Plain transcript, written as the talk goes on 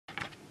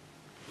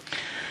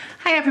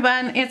Hi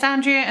everyone, it's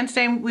Andrea and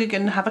today we're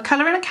going to have a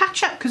colour and a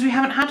catch up because we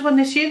haven't had one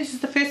this year. This is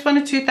the first one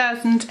of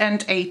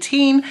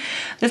 2018.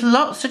 There's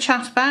lots to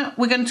chat about.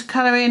 We're going to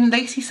colour in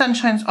Lacy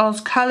Sunshine's Oz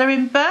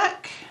colouring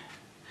book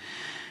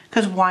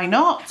because why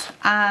not?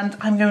 And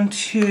I'm going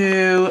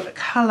to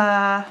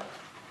colour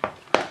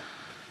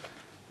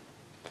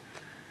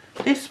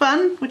this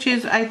one, which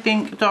is I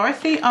think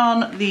Dorothy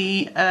on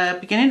the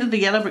beginning of the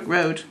Yellow Brick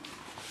Road.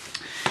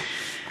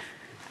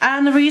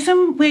 And the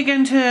reason we're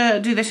going to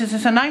do this is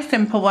it's a nice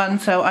simple one,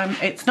 so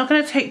it's not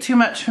going to take too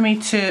much for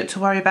me to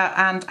worry about,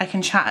 and I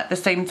can chat at the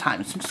same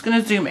time. So I'm just going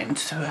to zoom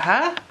into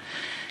her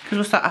because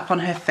we'll start up on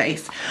her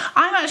face.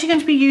 I'm actually going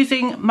to be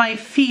using my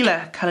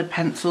feeler coloured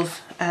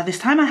pencils this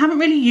time. I haven't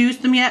really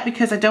used them yet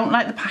because I don't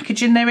like the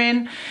packaging they're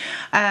in.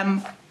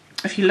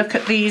 If you look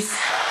at these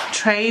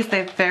trays,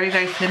 they're very,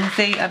 very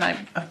flimsy and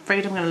I'm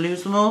afraid I'm going to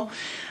lose them all.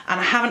 And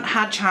I haven't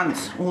had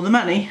chance or the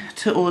money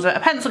to order a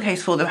pencil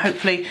case for them.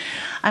 Hopefully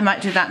I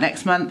might do that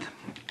next month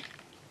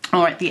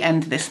or at the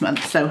end of this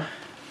month. So I'm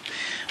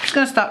just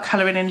going to start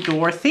colouring in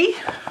Dorothy.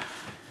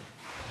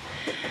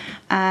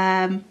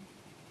 So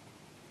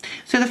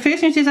the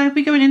first news is I'll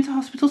be going into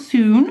hospital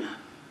soon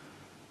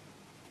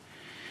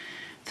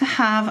to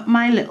have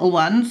my little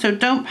one. So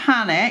don't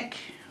panic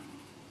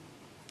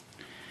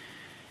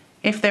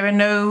if there are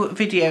no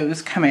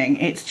videos coming.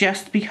 It's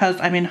just because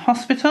I'm in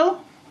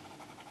hospital.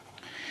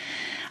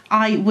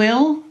 I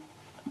will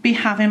be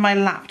having my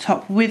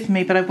laptop with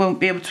me, but I won't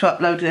be able to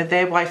upload it.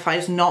 Their Wi-Fi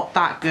is not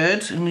that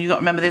good, and you've got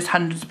to remember there's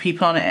hundreds of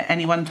people on it at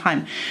any one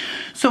time.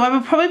 So I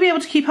will probably be able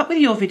to keep up with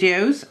your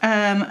videos,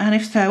 and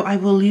if so, I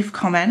will leave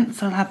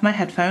comments. I'll have my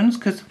headphones,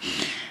 because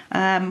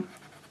I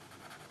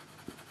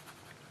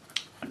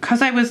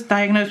was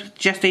diagnosed with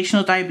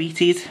gestational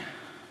diabetes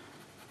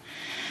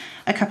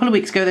a couple of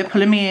weeks ago. They're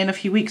pulling me in a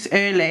few weeks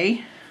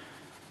early,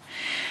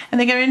 and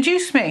they're going to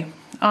induce me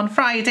on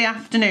Friday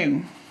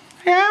afternoon.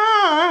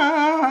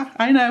 Yeah,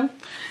 I know.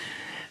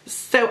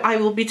 So I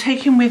will be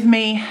taking with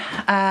me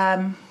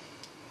my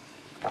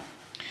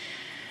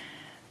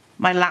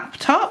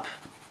laptop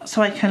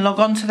so I can log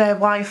on to their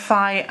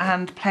Wi-Fi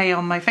and play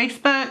on my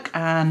Facebook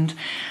and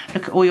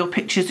look at all your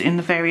pictures in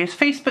the various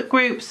Facebook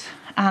groups,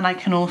 and I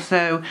can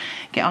also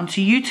get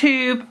onto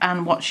YouTube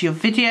and watch your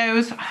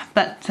videos,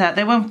 but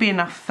there won't be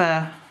enough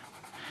bandwidth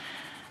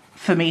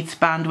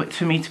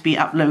for me to be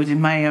uploading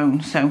my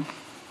own. So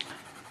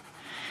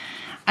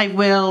I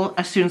will,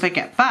 as soon as I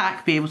get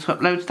back, be able to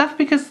upload stuff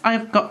because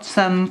I've got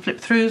some flip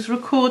throughs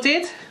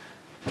recorded,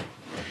 and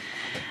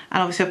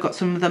obviously I've got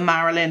some of the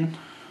Marilyn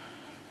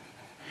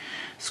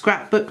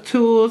scrapbook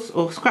tours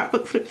or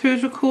scrapbook flip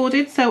throughs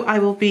recorded, so I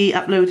will be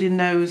uploading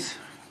those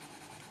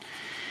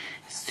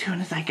as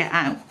soon as I get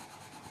out.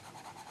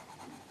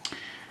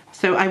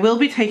 So I will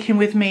be taking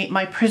with me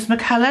my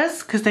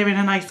Prismacolors because they're in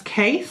a nice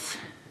case,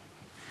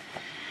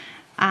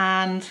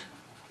 and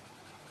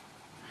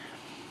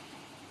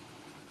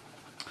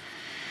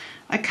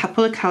a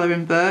couple of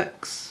colouring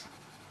books.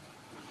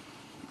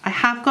 I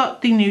have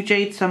got the new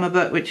Jade Summer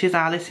book, which is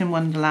Alice in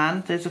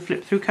Wonderland. There's a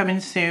flip through coming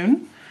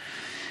soon,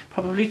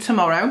 probably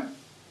tomorrow.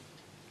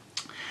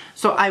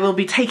 So I will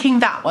be taking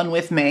that one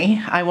with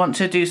me. I want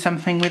to do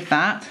something with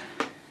that.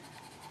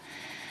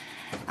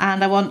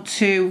 And I want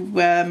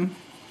to,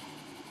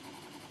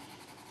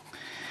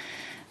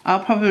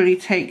 I'll probably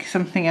take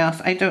something else.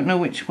 I don't know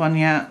which one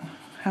yet.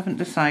 Haven't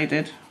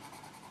decided.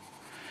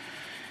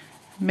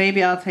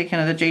 Maybe I'll take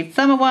another Jade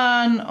Summer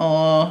one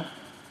or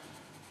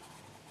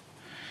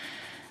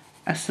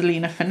a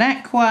Selena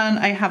Finneck one.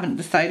 I haven't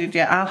decided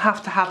yet. I'll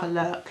have to have a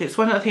look. It's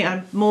one of the things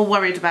I'm more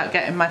worried about,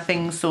 getting my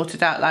things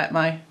sorted out, like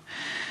my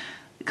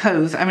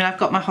clothes. I mean, I've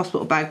got my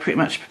hospital bag pretty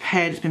much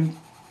prepared. It's been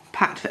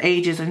packed for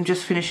ages. I'm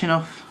just finishing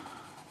off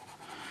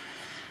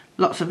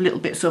lots of little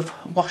bits of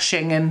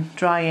washing and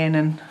drying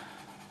and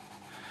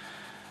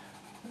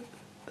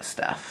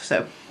stuff.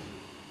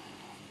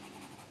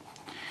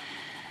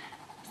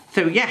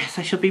 So yes,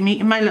 I shall be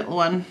meeting my little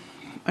one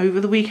over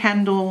the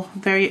weekend or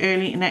very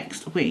early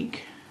next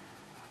week.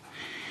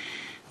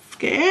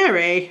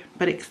 Scary,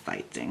 but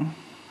exciting.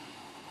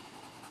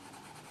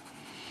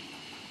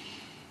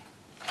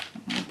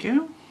 There we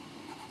go.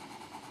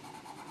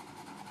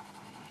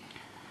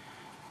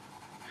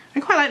 I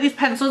quite like these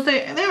pencils.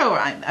 They're all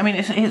right. I mean,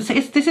 this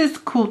is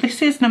cool.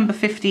 This is number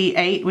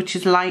 58, which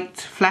is light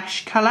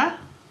flesh colour.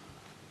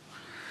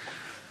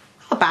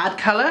 Not a bad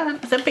colour.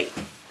 It's a bit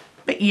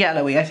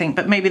yellowy, I think,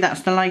 but maybe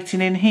that's the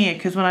lighting in here,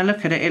 because when I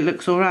look at it, it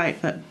looks all right,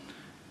 but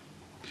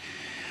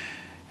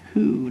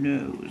who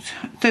knows.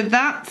 So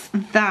that's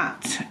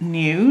that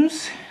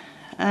news.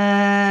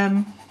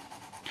 So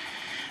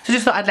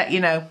just thought I'd let you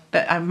know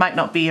that I might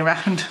not be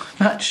around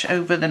much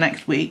over the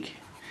next week,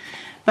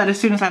 but as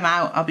soon as I'm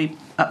out, I'll be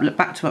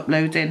back to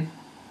uploading,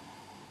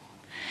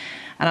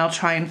 and I'll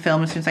try and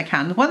film as soon as I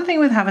can. The one thing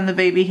with having the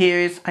baby here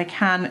is I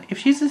can, if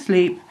she's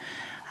asleep,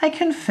 I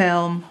can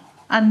film.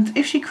 And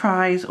if she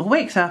cries or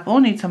wakes up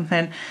or needs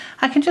something,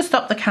 I can just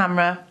stop the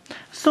camera,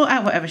 sort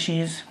out whatever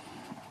she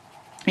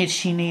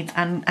needs,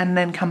 and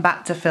then come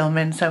back to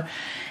filming. So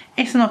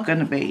it's not going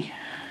to be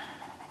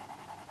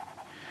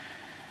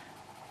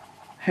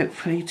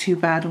hopefully too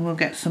bad, and we'll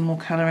get some more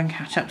colour and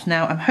catch-ups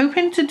now. I'm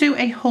hoping to do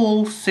a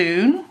haul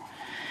soon.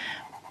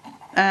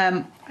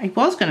 I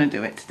was going to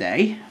do it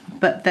today,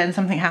 but then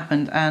something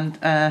happened, and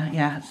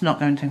yeah, it's not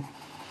going to.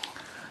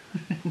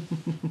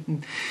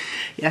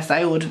 Yes,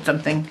 I ordered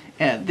something.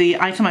 The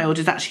item I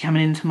ordered is actually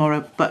coming in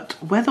tomorrow, but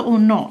whether or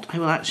not I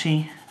will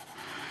actually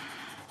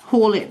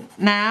haul it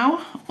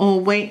now or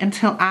wait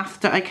until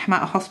after I come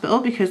out of hospital,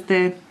 because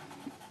I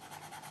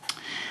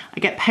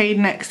get paid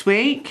next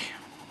week.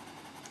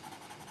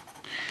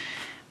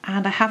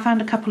 And I have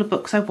found a couple of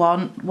books I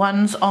want.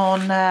 One's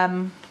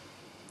on,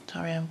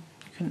 sorry, you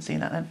couldn't see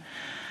that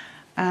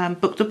then.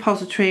 Book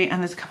Depository,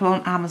 and there's a couple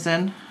on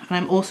Amazon. And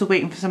I'm also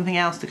waiting for something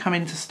else to come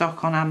into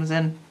stock on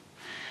Amazon.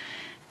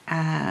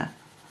 And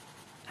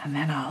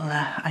then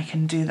I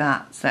can do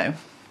that. So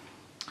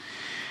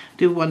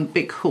do one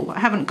big haul. I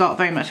haven't got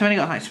very much. I've only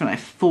got like something like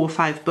 4 or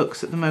 5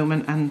 books at the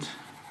moment, and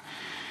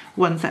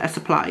one set of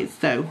supplies.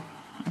 So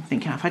I'm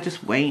thinking if I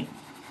just wait,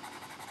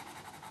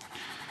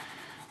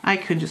 I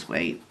can just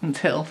wait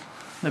until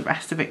the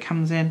rest of it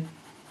comes in.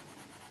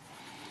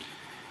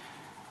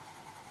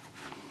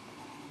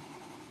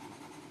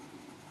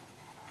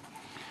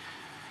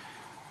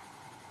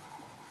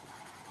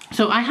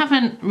 So I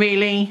haven't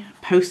really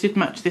posted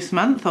much this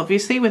month,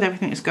 obviously, with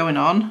everything that's going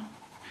on.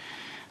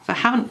 So I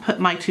haven't put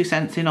my 2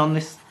 cents in on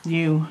this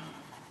new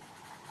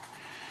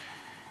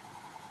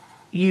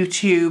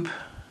YouTube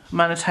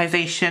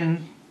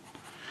monetization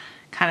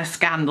kind of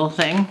scandal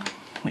thing,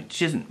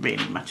 which isn't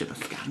really much of a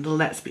scandal,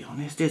 let's be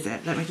honest, is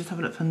it? Let me just have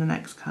a look from the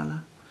next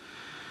colour.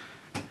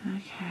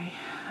 Okay.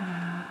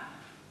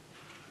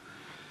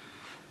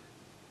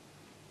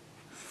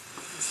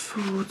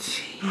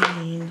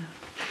 14.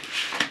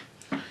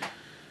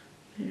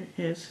 There it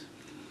is.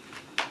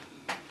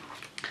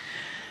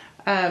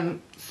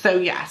 So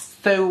yes,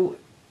 so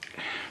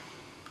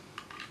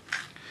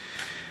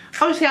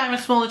obviously I'm a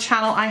smaller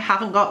channel. I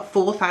haven't got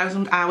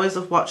 4,000 hours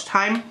of watch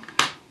time,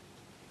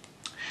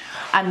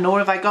 and nor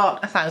have I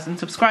got 1,000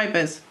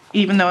 subscribers,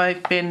 even though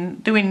I've been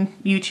doing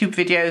YouTube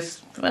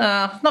videos,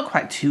 not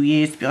quite 2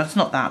 years to be honest,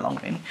 not that long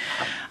really.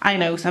 I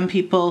know some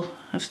people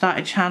have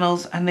started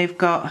channels and they've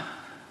got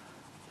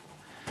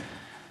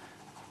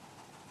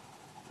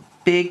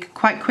big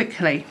quite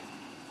quickly.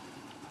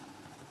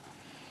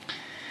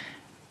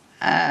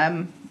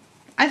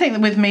 I think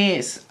that with me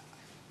it's,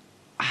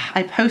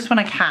 I post when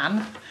I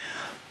can,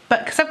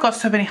 but because I've got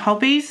so many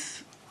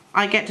hobbies,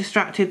 I get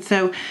distracted.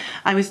 So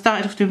I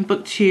started off doing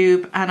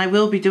booktube, and I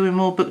will be doing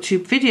more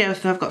booktube videos,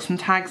 so I've got some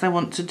tags I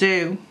want to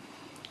do.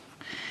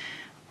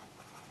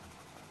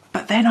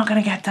 But they're not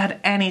going to get done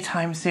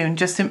anytime soon,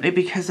 just simply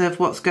because of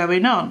what's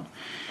going on.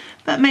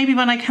 But maybe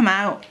when I come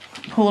out,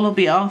 Paul will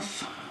be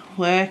off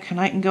work and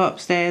I can go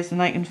upstairs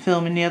and I can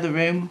film in the other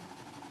room.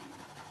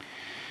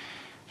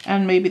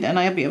 And maybe then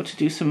I'll be able to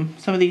do some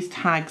of these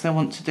tags I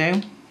want to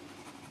do.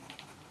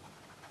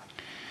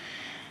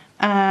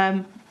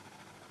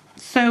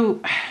 So,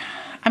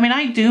 I mean,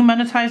 I do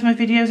monetize my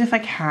videos if I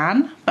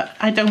can, but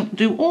I don't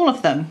do all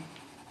of them.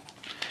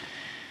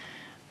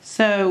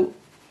 So,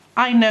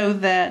 I know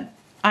that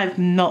I've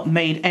not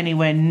made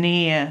anywhere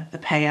near the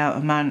payout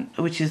amount,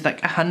 which is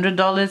like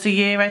 $100 a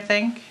year, I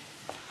think.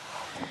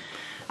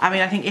 I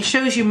mean, I think it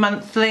shows you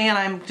monthly, and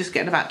I'm just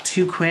getting about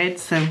 £2,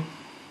 so.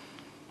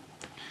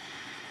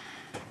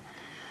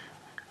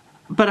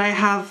 But I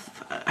have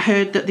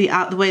heard that the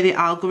way the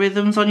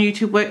algorithms on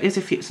YouTube work is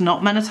if it's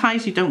not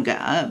monetized, you don't get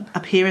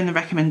appear in the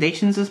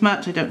recommendations as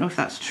much. I don't know if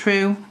that's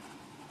true.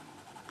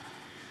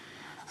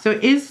 So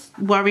it is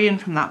worrying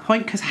from that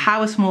point, because how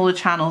are smaller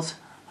channels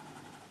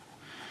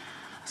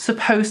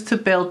supposed to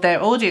build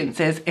their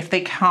audiences if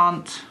they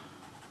can't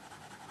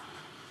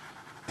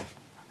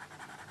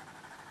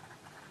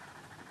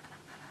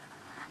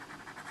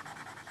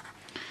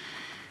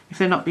if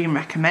they're not being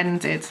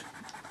recommended,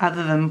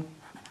 other than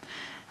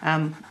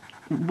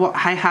what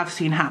I have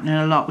seen happening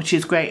a lot, which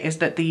is great, is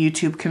that the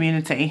YouTube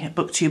community,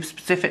 booktube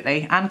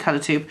specifically and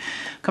colourtube,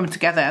 come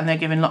together and they're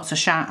giving lots of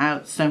shout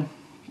outs. So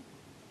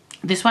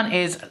this one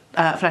is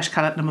Flesh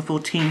Colour number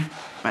 14,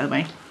 by the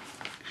way.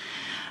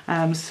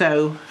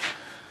 So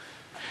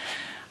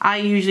I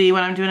usually,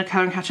 when I'm doing a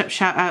colour and catch up,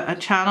 shout out a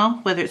channel,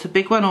 whether it's a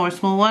big one or a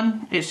small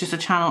one. It's just a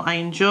channel I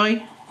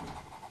enjoy.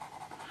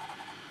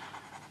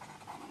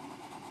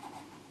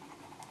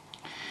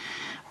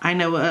 I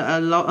know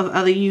a lot of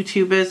other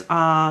YouTubers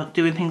are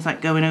doing things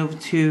like going over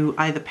to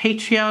either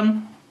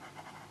Patreon,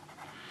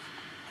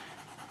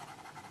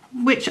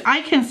 which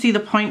I can see the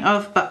point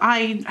of, but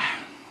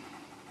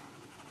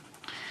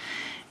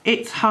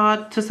it's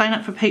hard to sign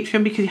up for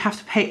Patreon because you have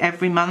to pay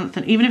every month,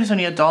 and even if it's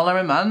only $1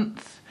 a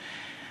month,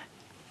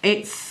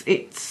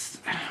 it's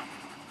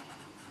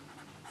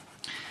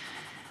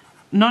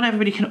not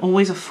everybody can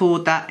always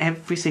afford that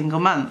every single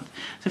month.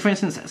 So for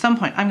instance, at some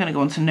point I'm going to go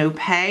on to no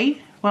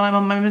pay while I'm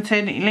on my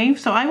maternity leave,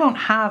 so I won't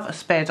have a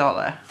spare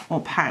dollar or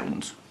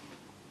pound.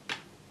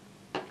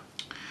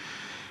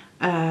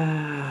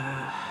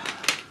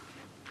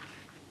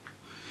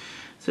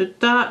 So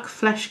dark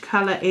flesh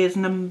colour is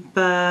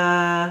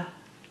number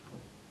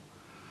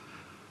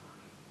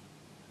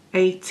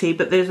 80,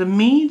 but there's a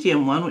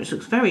medium one which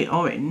looks very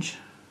orange,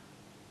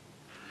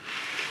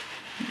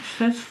 which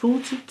says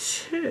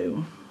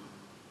 42.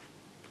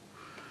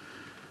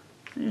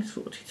 There's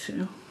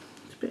 42.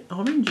 It's a bit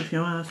orange if you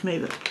ask me,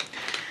 but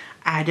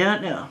I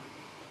don't know.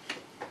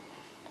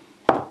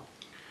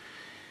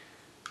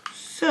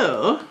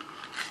 So,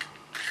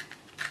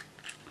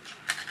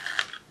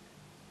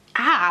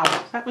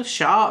 ow, that was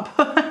sharp.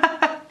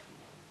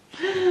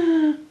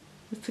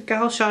 It's a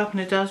gal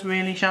sharpener, does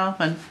really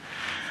sharpen.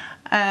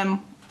 Yeah,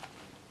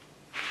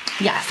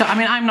 so I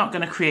mean, I'm not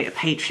going to create a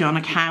Patreon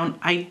account.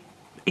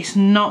 It's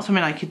not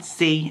something I could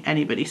see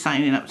anybody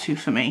signing up to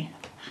for me.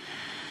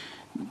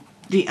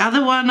 The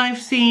other one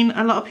I've seen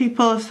a lot of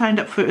people have signed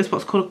up for is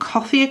what's called a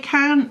coffee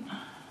account,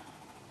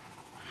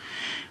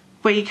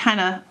 where you kind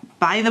of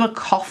buy them a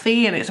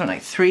coffee and it's something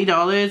like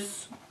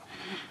 $3.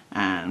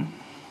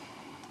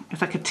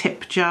 It's like a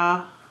tip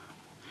jar.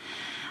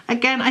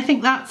 Again, I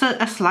think that's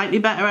a slightly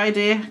better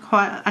idea.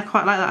 I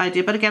quite like that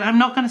idea, but again, I'm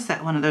not going to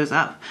set one of those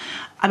up.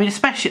 I mean,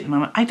 especially at the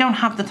moment, I don't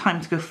have the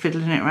time to go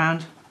fiddling it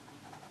around.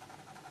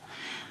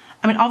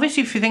 I mean,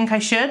 obviously, if you think I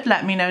should,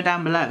 let me know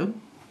down below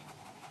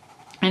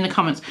in the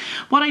comments.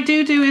 What I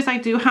do is I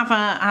do have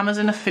an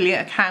Amazon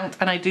affiliate account,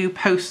 and I do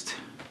post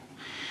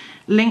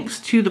links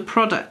to the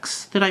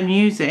products that I'm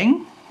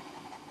using.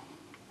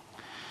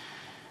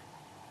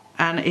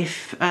 And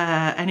if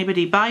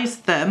anybody buys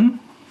them,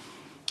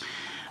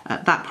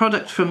 that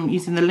product from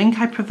using the link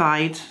I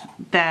provide,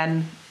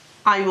 then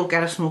I will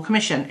get a small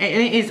commission.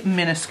 It is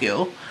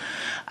minuscule,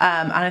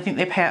 and I think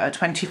they pay out at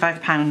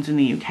 £25 in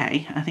the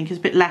UK. I think it's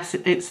a bit less,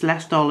 it's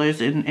less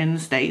dollars in the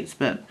States,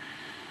 but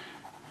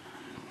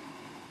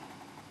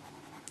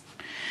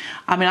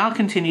I mean, I'll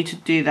continue to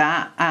do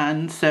that.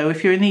 And so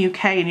if you're in the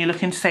UK and you're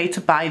looking to say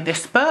to buy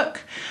this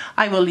book,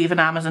 I will leave an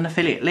Amazon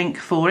affiliate link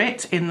for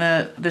it in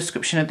the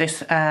description of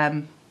this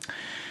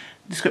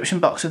description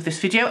box of this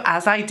video,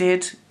 as I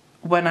did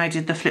when I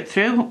did the flip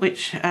through,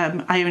 which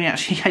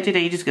I did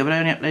ages ago, but I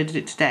only uploaded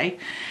it today.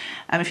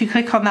 If you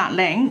click on that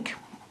link,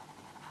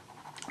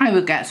 I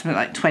would get something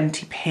like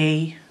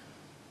 20p.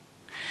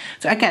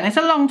 So again, it's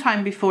a long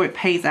time before it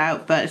pays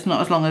out, but it's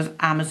not as long as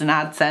Amazon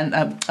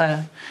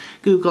AdSense,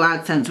 Google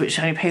AdSense, which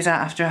only pays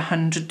out after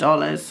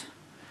 $100.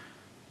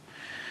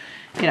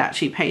 It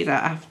actually pays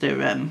out after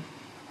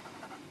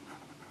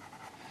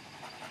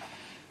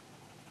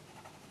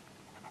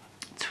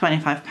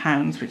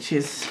 £25, which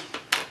is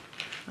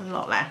a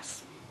lot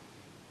less.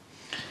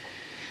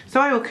 So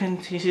I will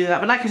continue to do that.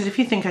 But like I said, if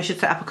you think I should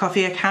set up a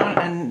coffee account,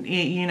 and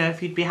you know,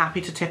 if you'd be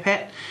happy to tip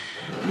it,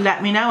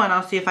 let me know and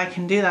I'll see if I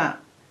can do that.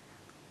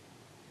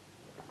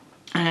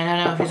 And I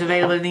don't know if it's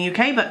available in the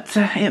UK, but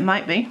it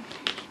might be.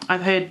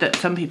 I've heard that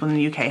some people in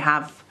the UK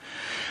have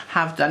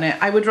done it.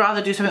 I would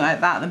rather do something like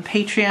that than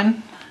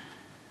Patreon,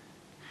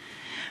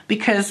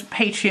 because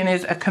Patreon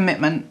is a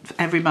commitment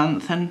every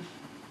month, and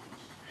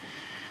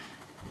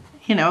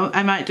you know,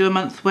 I might do a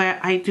month where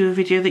I do a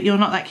video that you're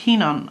not that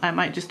keen on. I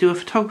might just do a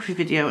photography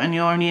video and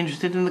you're only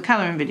interested in the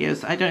colouring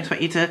videos. I don't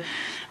expect you to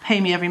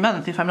pay me every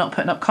month if I'm not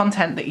putting up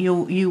content that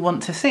you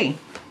want to see.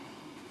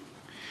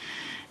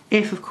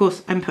 If, of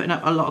course, I'm putting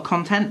up a lot of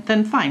content,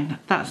 then fine,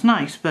 that's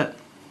nice, but,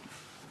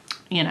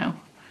 you know.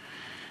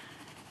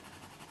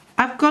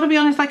 I've got to be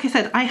honest, like I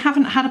said, I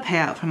haven't had a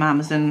payout from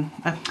Amazon.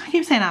 I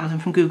keep saying Amazon,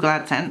 from Google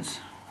AdSense.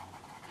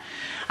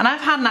 And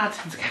I've had an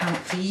AdSense account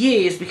for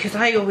years because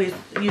I always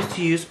used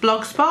to use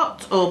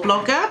Blogspot or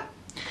Blogger.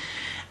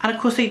 And of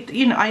course,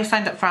 you know, I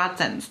signed up for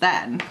AdSense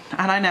then,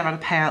 and I never had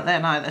a payout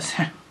then either,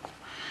 so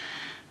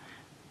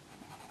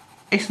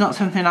it's not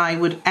something I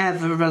would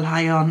ever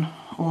rely on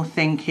or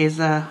think is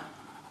a,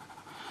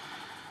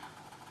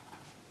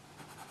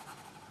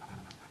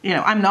 you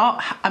know,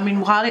 I mean,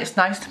 while it's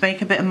nice to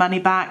make a bit of money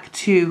back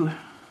to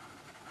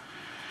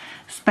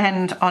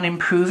spend on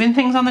improving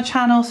things on the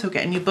channel, so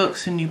getting new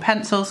books and new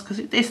pencils, because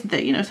it isn't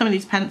that, you know, some of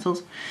these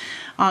pencils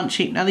aren't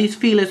cheap. Now these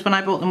feelers, when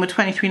I bought them, were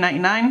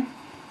 $23.99.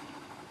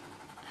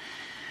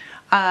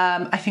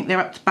 I think they're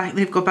up to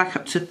they've gone back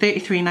up to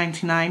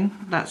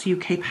 $33.99. That's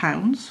UK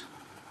pounds.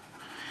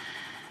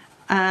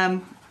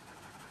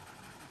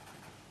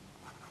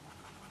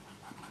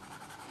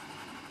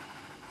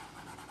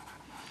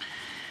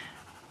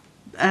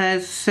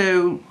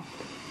 So,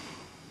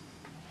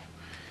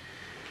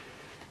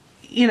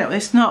 you know,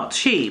 it's not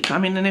cheap. I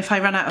mean, and if I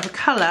run out of a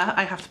colour,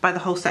 I have to buy the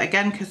whole set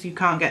again, because you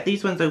can't get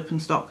these ones open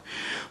stock.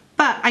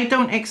 But I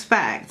don't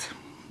expect,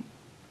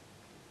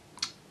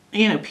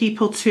 you know,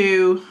 people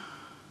to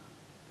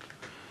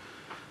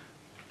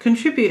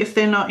contribute if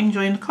they're not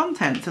enjoying the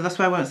content. So that's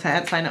why I won't say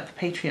I'd sign up for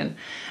Patreon.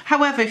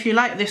 However, if you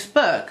like this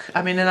book,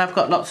 I mean, and I've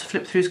got lots of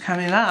flip throughs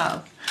coming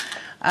up.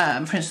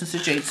 For instance, the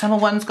Jade Summer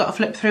one's got a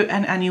flip through,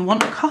 and you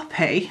want a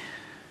copy,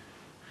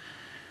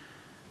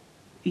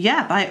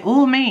 yeah, by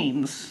all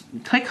means,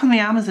 click on the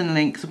Amazon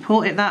link,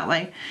 support it that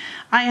way.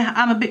 I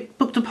am a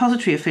Book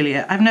Depository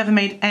affiliate. I've never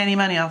made any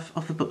money off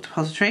the Book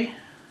Depository.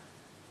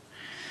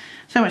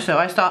 So much so,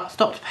 I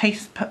stopped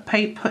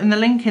putting the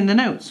link in the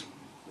notes.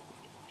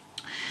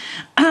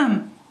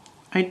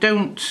 I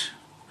don't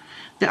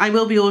I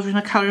will be ordering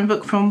a colouring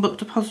book from Book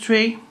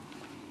Depository,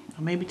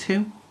 or maybe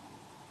 2.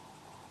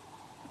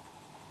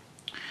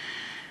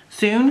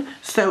 Soon.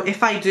 So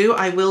if I do,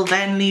 I will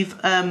then leave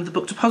the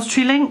Book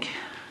Depository link.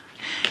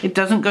 It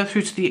doesn't go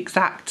through to the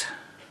exact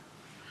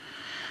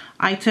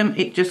item,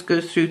 it just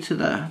goes through to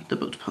the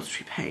Book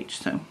Depository page.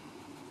 So,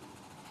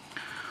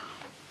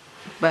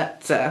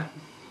 but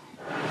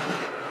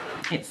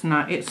it's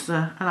not, it's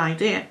an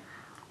idea,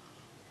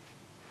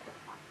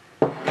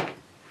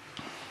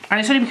 and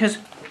it's only because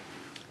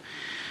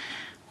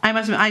I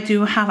must admit I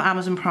do have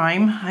Amazon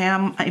Prime. I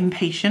am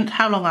impatient.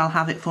 How long I'll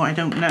have it for, I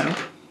don't know.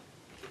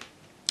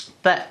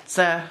 But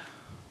I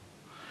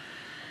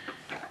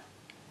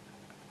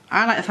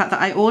like the fact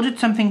that I ordered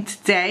something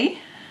today,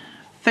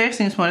 first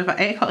thing this morning, about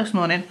 8 o'clock this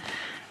morning,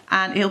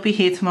 and it'll be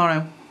here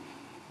tomorrow.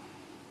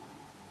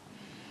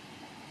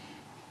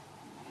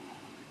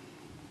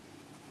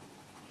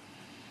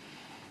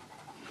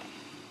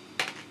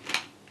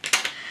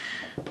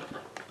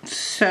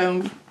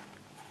 So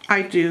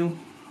I do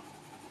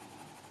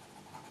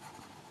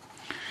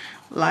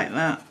like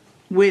that.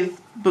 With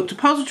Book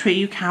Depository,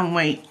 you can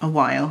wait a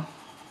while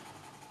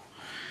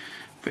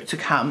for it to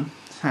come.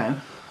 So,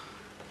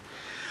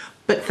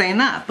 but saying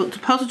that, Book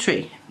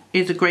Depository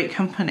is a great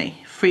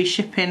company, free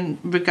shipping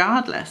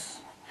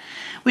regardless,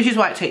 which is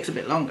why it takes a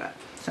bit longer.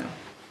 So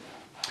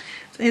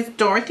here's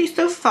Dorothy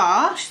so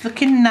far. She's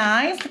looking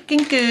nice, looking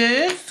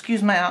good.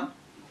 Excuse my arm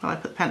while I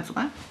put the pencil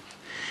back.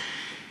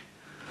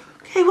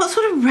 Okay, what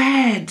sort of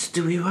red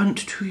do we want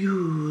to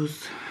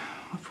use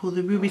for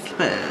the ruby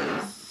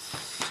slippers?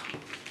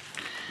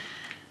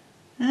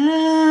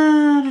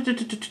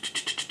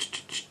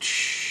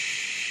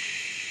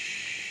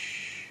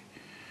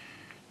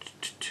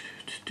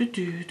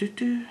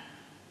 Do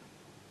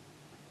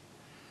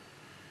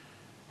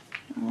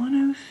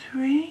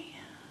 103.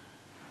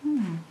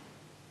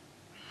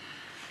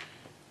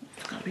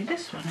 It's got to be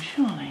this one,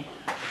 surely.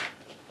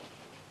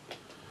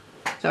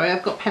 Sorry,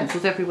 I've got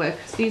pencils everywhere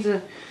because these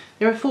are,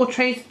 there are 4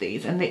 trays of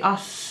these and they are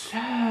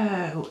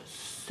so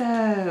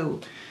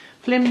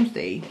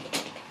flimsy.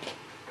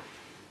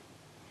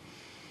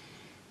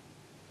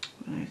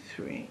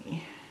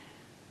 103.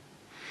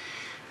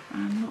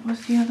 And what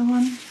was the other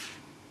one?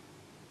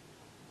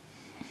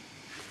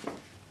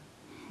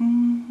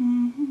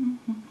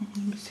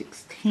 Number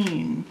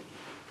 16.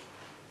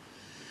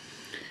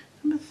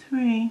 Number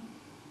 3.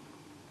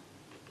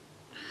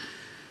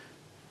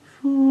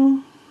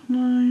 4,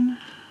 9.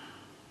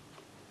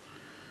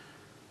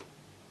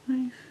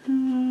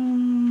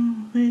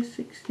 Where's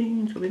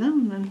 16? So it'll be that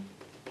one then.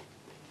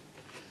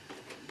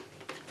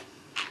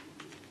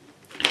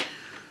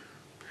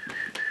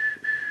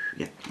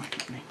 Yeah,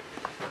 definitely.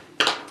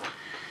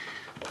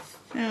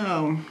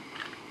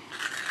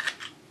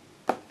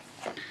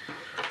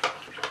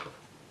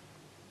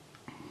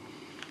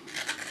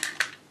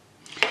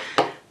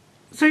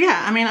 So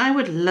yeah, I mean, I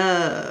would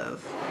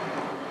love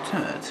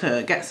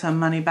to get some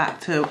money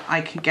back so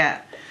I could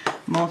get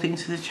more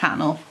things to the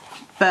channel,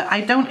 but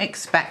I don't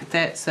expect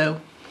it. So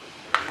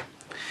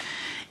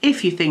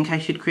if you think I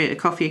should create a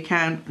coffee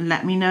account,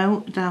 let me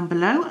know down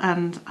below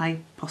and I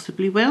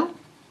possibly will.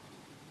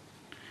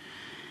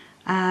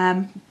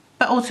 But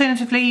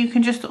alternatively, you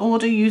can just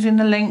order using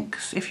the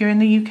links if you're in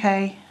the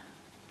UK.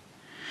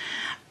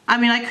 I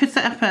mean, I could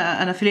set up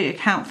an affiliate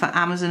account for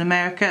Amazon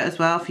America as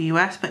well for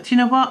US, but do you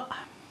know what?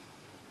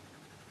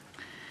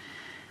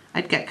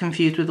 I'd get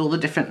confused with all the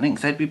different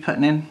links I'd be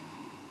putting in.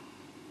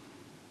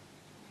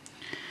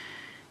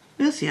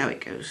 We'll see how it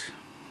goes.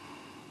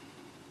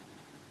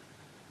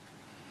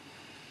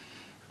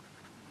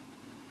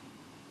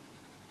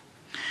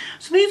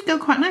 So these go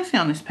quite nicely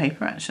on this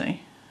paper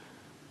actually.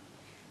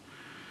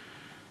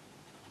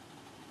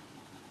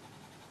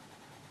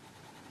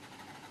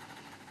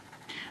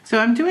 So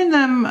I'm doing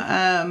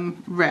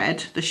them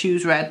red, the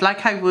shoes red,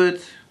 like I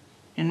would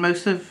in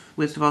most of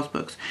Wizard of Oz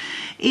books,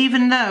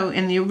 even though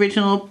in the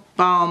original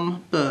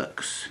Balm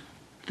books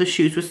the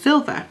shoes were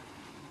silver.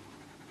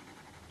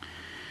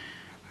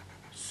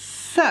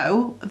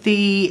 So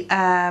the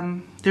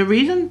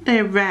reason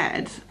they're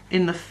red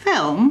in the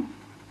film,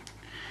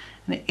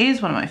 and it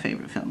is one of my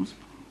favourite films,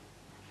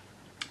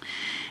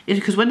 is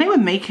because when they were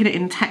making it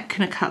in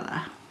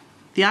Technicolor,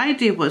 the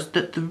idea was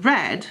that the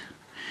red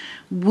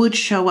would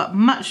show up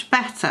much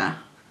better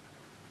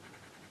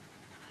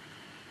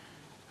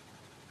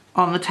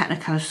on the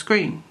Technicolor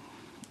screen,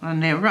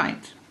 and they're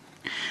right.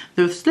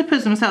 The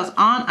slippers themselves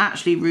aren't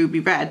actually ruby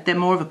red, they're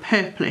more of a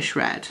purplish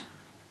red,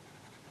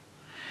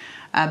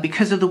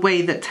 because of the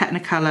way that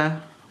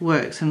Technicolor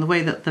works and the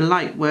way that the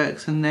light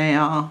works, and they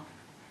are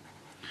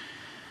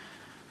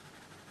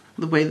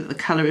the way that the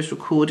colour is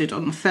recorded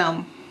on the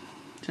film.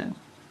 So,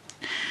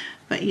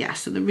 but yeah,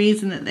 so the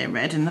reason that they're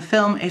red in the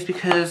film is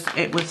because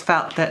it was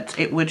felt that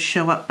it would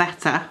show up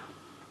better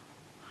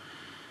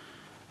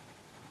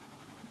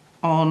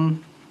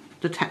on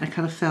the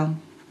Technicolor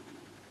film.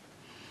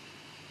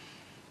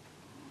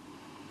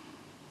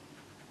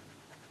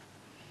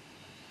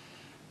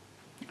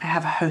 I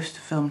have a host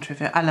of film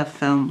trivia. I love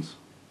films.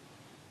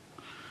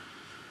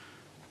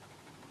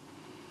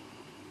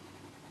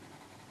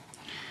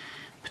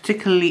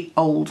 particularly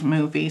old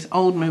movies.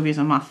 Old movies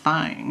are my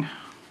thing.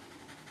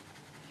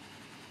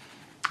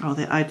 Oh,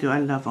 I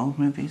love old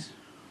movies.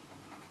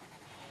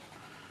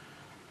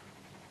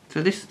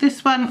 So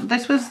this one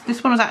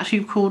was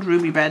actually called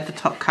Ruby Red, the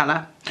top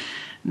colour,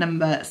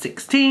 number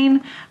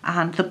 16,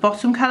 and the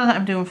bottom colour that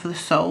I'm doing for the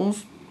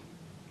soles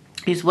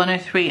is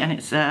 103, and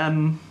it's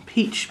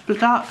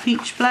dark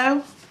peach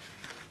blow,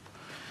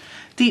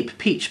 deep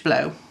peach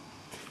blow.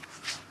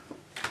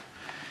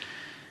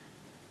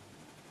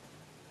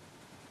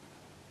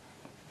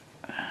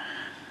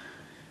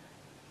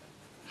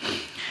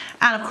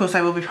 And of course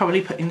I will be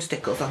probably putting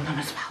stickers on them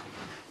as well.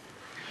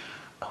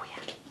 Oh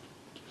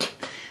yeah.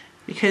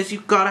 Because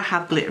you've got to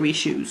have glittery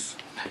shoes.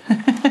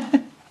 Let's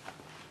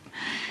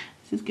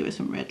just give it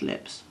some red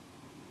lips.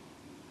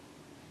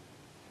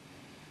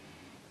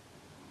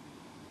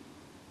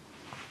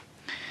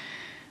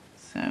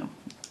 So,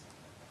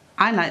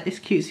 I like this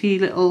cutesy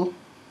little...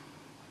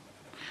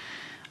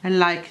 I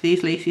like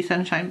these Lacy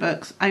Sunshine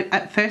books.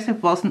 At first I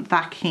wasn't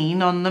that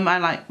keen on them. I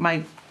like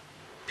my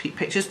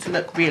pictures to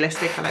look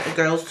realistic. I like the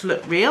girls to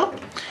look real.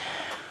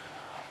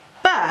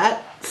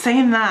 But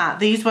saying that,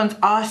 these ones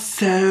are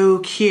so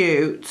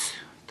cute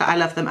that I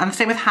love them. And the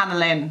same with Hannah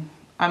Lynn.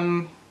 I've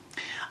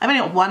only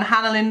got one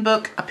Hannah Lynn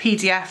book, a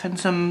PDF and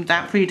some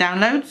free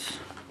downloads.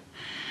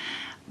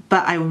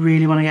 But I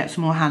really want to get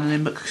some more Hannah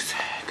Lynn books.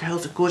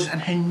 Girls are gorgeous. And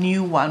her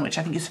new one, which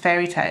I think is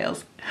Fairy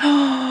Tales.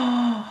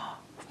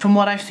 From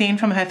what I've seen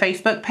from her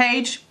Facebook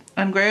page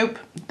and group,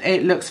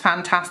 it looks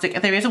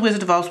fantastic. There is a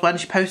Wizard of Oz one.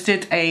 She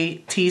posted a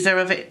teaser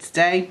of it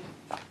today.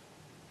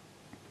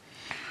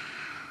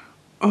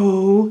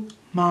 Oh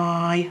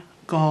my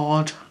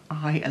god,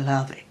 I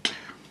love it.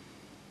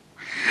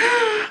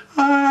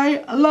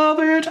 I love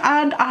it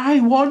and I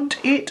want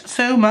it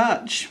so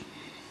much.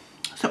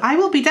 So I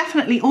will be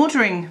definitely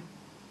ordering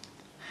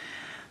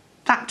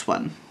that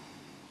one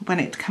when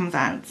it comes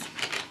out.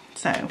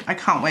 So I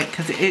can't wait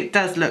because it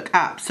does look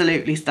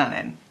absolutely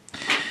stunning.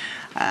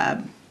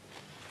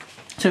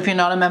 So if you're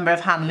not a member of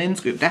Hannah Lynn's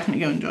group,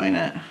 definitely go and join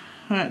it.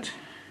 Right.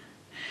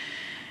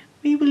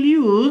 We will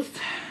use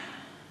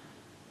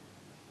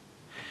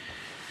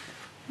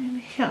in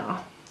here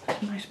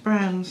some nice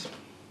browns.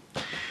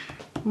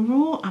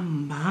 Raw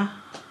umber.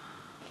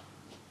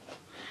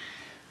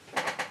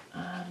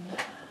 And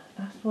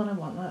that's what I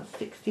want. That's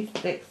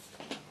 66.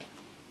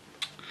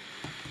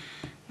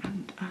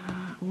 And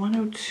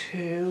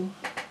 102.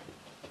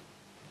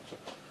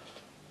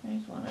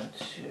 There's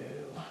 102.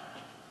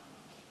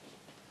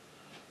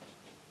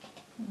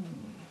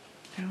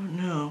 I don't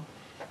know.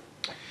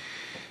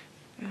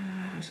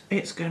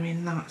 It's going to be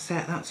in that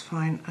set, that's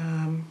fine.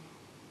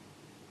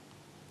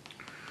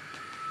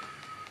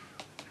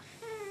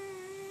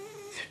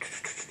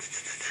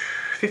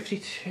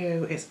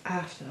 52 is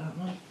after that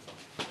one.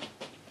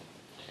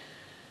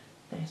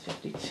 There's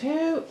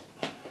 52.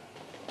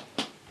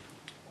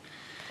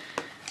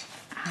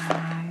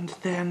 And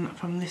then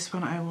from this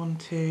one I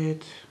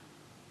wanted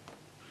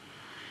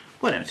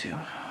 102.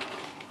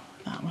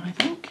 That one I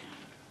think.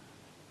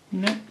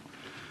 No.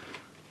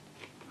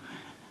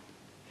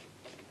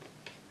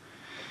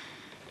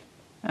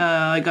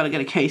 I gotta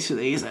get a case for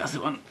these, that's the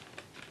one.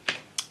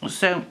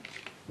 So,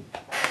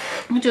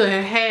 I'm gonna do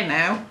her hair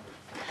now.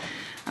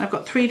 I've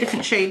got 3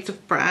 different shades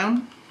of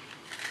brown.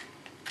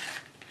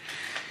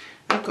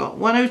 I've got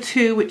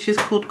 102, which is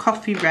called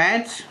Coffee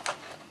Red.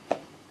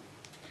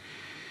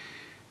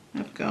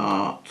 I've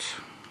got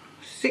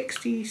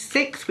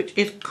 66, which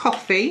is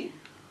Coffee.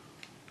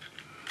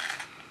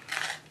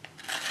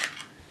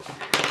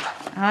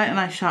 I like a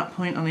nice sharp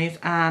point on these,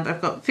 and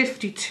I've got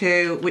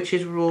 52, which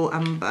is Raw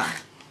Umber.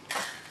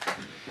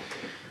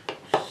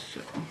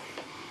 So,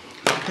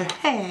 her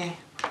hair.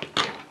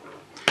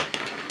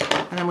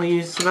 And then we'll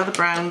use some other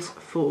browns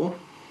for,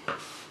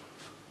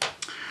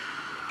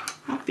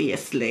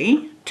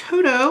 obviously,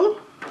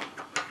 Toto.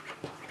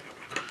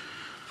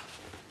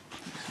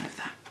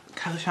 That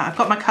colour chart. I've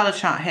got my colour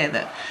chart here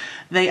that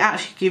they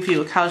actually give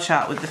you a colour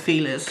chart with the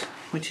feelers,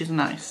 which is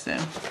nice. So,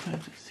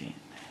 let's see.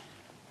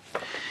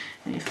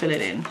 And you fill it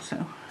in.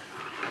 So,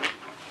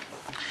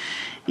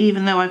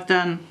 even though I've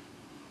done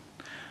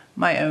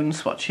my own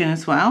swatching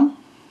as well,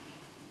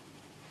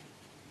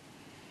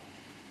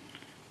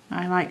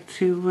 I like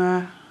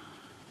to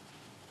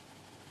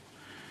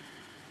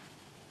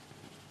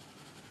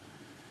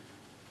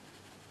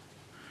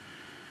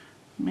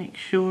make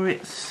sure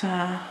it's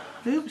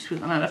oops, we've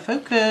gone out of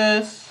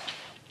focus.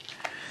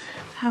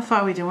 How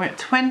far are we doing? We're at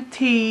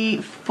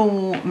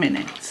 24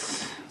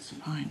 minutes. That's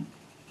fine.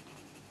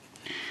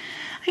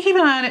 I keep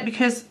an eye on it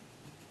because,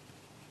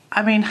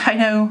 I mean, I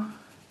know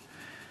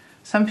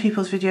some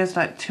people's videos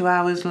are like 2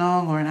 hours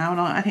long or an hour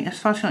long. I think that's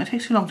far too long. It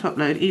takes too long to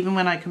upload, even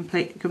when I convert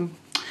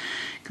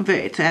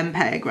it to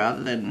MPEG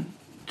rather than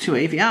to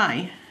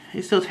AVI.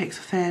 It still takes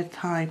a fair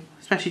time,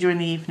 especially during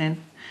the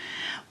evening.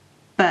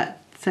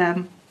 But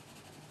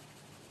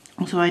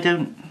also I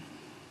don't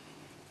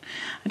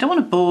want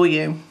to bore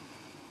you.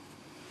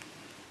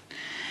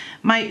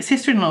 My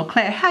sister-in-law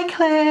Claire, hi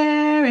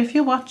Claire, if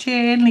you're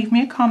watching, leave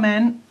me a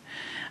comment.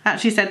 I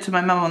actually said to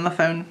my mum on the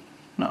phone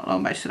not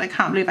long ago, she said, I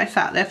can't believe I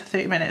sat there for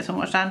 30 minutes and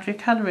watched Andrea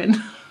colouring.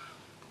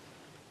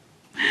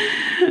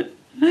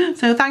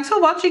 So thanks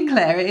for watching,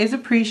 Claire, it is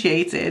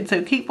appreciated.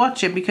 So keep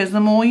watching, because the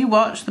more you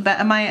watch, the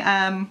better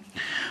my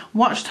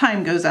watch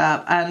time goes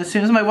up, and as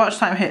soon as my watch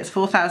time hits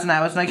 4,000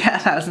 hours and I get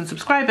 1,000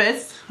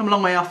 subscribers, I'm a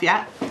long way off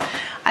yet,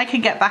 I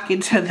can get back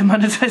into the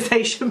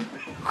monetization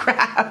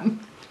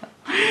program.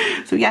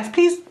 So yes,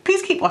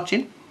 please keep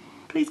watching,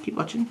 please keep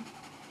watching.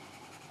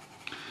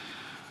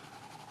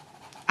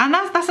 And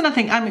that's another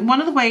thing. I mean, one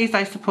of the ways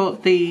I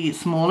support the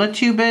smaller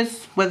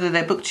tubers, whether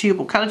they're booktube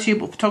or colour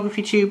tube or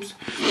photography tubes,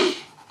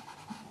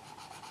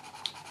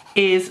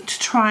 is to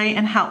try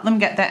and help them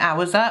get their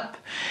hours up.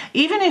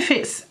 Even if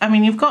it's, I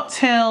mean, you've got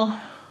till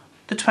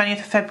the 20th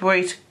of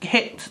February to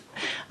hit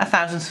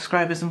 1,000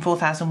 subscribers and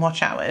 4,000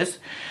 watch hours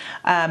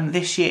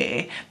this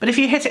year. But if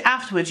you hit it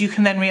afterwards, you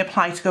can then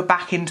reapply to go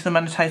back into the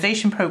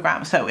monetization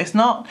program. So it's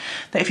not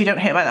that if you don't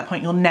hit it by that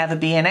point, you'll never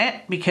be in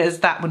it, because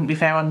that wouldn't be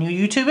fair on new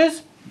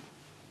YouTubers.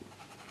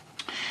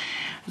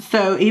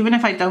 So even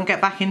if I don't get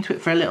back into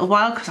it for a little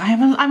while, because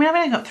I've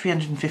only got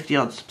 350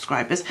 odd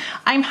subscribers,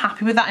 I'm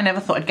happy with that. I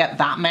never thought I'd get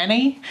that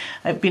many.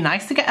 It'd be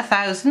nice to get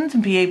 1,000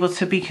 and be able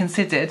to be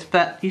considered,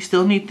 but you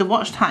still need the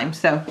watch time.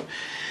 So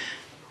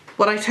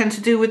what I tend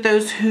to do with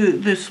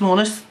the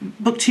smallest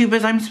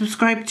booktubers I'm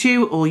subscribed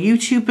to, or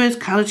YouTubers,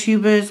 colour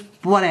tubers,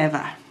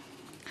 whatever,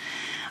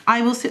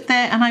 I will sit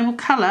there and I will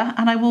colour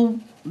and I will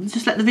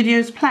just let the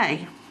videos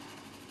play,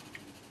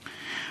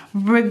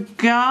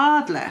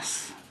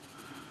 regardless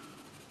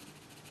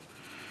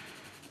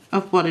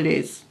of what it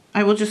is.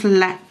 I will just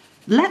let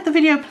the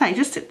video play.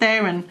 Just sit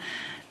there and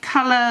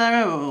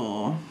colour,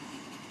 or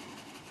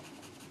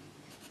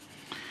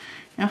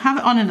have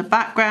it on in the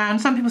background.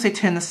 Some people say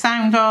turn the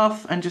sound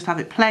off and just have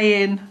it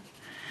playing.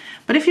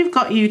 But if you've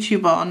got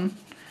YouTube on,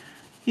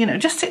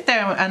 just sit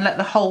there and let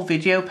the whole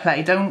video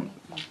play. Don't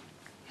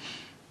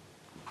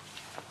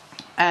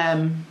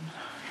turn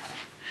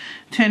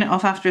it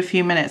off after a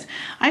few minutes.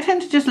 I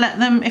tend to just let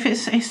them, if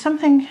it's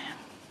something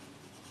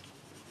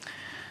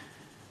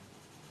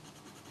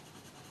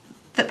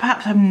that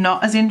perhaps I'm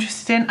not as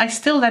interested in, I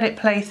still let it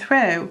play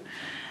through,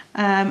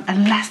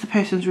 unless the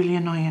person's really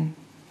annoying.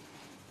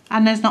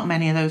 And there's not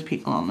many of those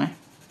people on there,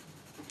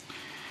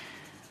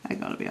 I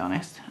gotta be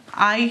honest.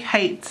 I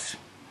hate,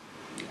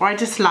 or I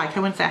dislike,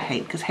 I wouldn't say I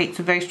hate, because hate's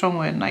a very strong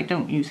word and I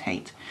don't use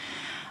hate.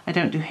 I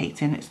don't do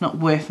hating, it's not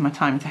worth my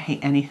time to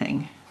hate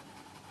anything.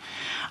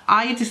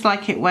 I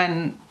dislike it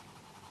when,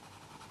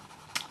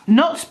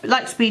 not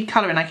like speed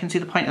colouring, I can see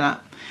the point of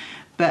that,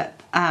 but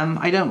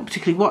I don't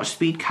particularly watch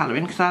speed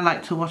colouring because I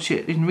like to watch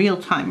it in real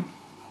time.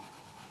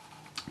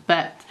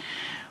 But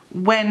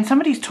when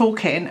somebody's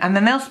talking and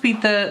then they'll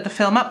speed the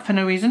film up for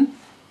no reason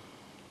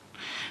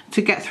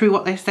to get through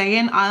what they're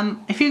saying,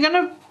 if you're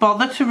going to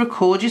bother to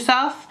record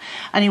yourself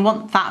and you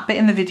want that bit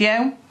in the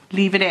video,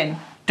 leave it in.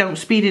 Don't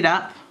speed it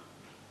up.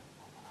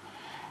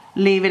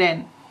 Leave it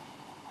in.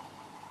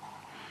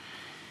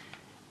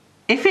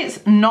 If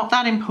it's not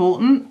that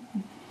important,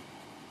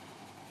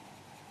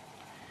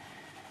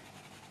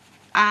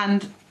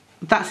 and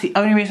that's the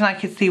only reason I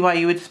could see why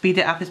you would speed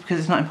it up, is because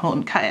it's not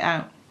important, cut it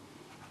out.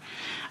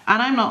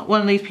 And I'm not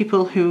one of these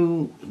people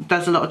who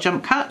does a lot of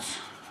jump cuts,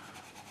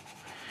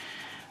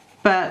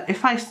 but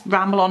if I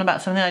ramble on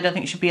about something I don't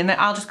think should be in there,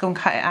 I'll just go and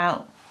cut it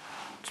out.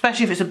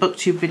 Especially if it's a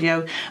booktube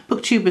video.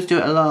 Booktubers do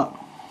it a lot,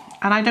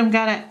 and I don't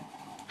get it.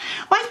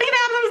 Why speed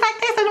albums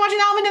like this and watching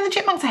Alvin and the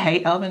Chipmunks? I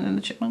hate Alvin and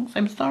the Chipmunks,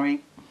 I'm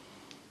sorry.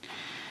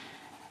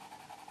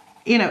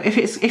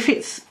 If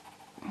it's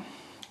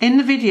in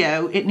the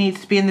video, it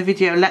needs to be in the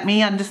video. Let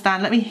me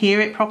understand, let me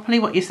hear it properly,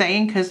 what you're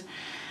saying, because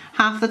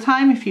half the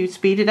time if you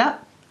speed it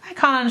up, I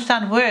can't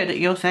understand a word that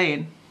you're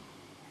saying.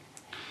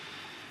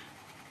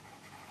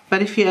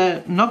 But if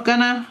it's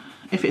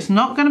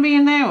not gonna be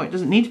in there, or it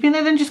doesn't need to be in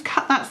there, then just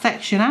cut that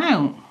section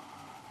out.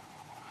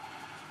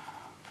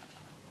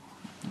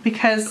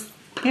 Because,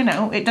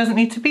 it doesn't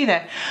need to be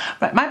there.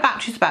 Right, my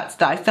battery's about to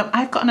die, so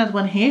I've got another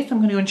one here, so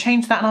I'm gonna go and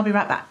change that and I'll be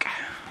right back.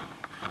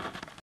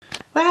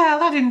 Well,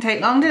 that didn't take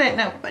long, did it?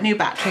 No, a new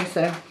battery,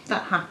 so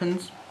that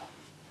happens.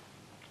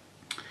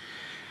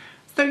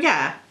 So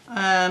yeah,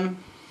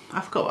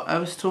 I forgot what I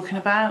was talking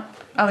about.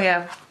 Oh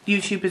yeah,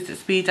 YouTubers that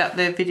speed up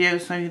their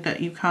videos so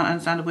that you can't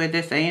understand a word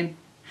they're saying.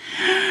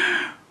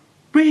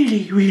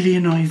 Really, really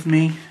annoys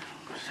me.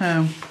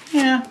 So,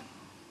 yeah.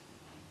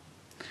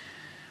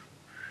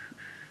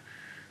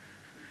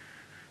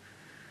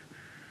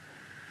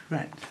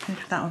 Right,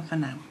 finish with that one for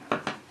now.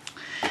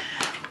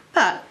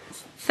 But,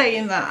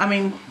 saying that, I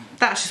mean,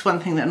 that's just one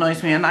thing that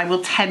annoys me, and I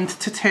will tend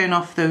to turn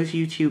off those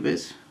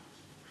YouTubers.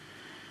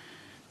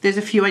 There's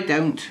a few I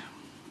don't,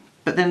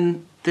 but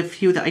then the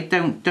few that I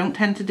don't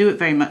tend to do it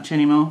very much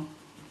anymore.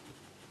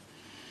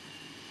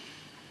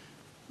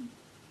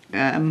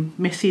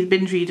 Missy the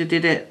binge reader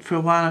did it for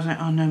a while. I was like,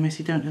 oh no,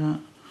 Missy, don't do that.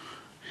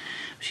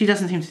 She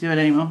doesn't seem to do it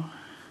anymore.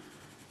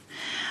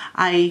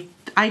 I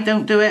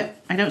don't do it.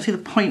 I don't see the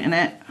point in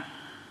it.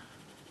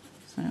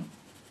 So,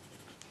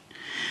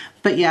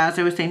 but yeah, as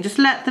I was saying, just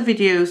let the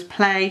videos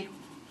play.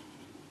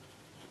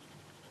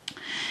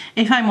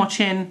 If I'm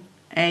watching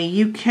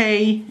a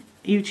UK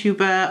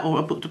YouTuber or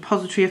a book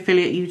depository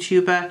affiliate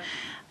YouTuber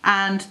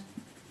and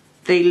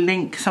they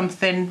link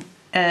something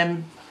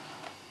in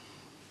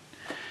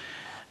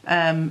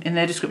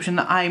their description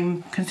that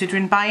I'm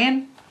considering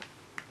buying,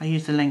 I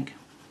use the link.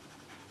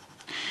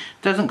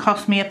 Doesn't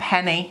cost me a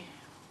penny.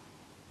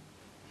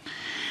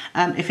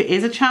 If it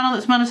is a channel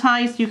that's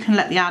monetized, you can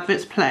let the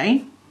adverts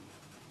play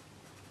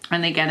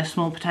and they get a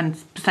small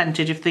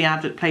percentage if the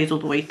advert plays all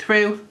the way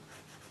through.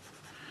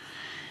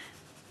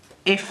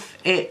 If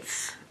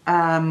it's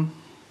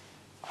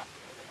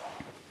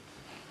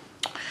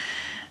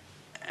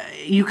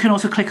you can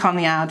also click on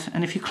the ad,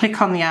 and if you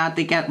click on the ad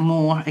they get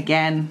more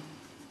again.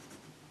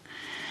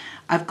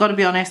 I've got to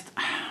be honest,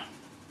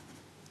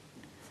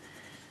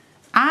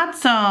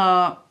 ads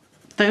are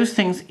those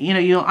things, you know,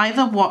 you'll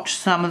either watch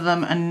some of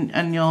them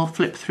and you'll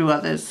flip through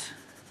others.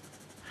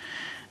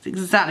 It's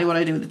exactly what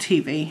I do with the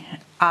TV.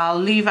 I'll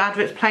leave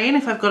adverts playing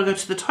if I've got to go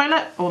to the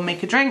toilet or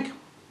make a drink.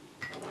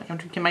 I'm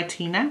drinking my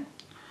tea now.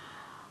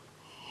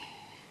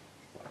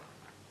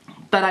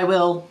 But I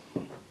will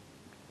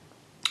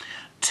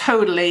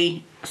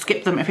totally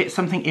skip them if it's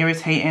something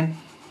irritating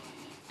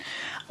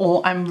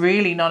or I'm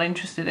really not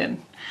interested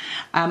in.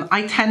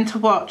 I tend to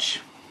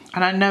watch,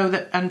 and I know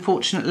that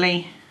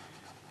unfortunately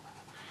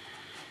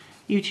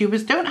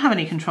YouTubers don't have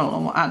any control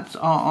on what ads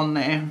are on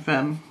their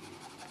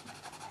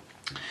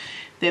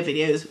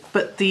videos,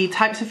 but the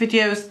types of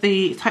videos,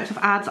 the types of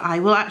ads I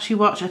will actually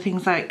watch are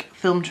things like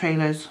film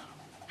trailers.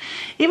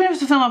 Even if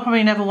it's a film I'll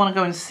probably never want to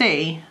go and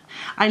see,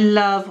 I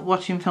love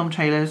watching film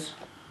trailers.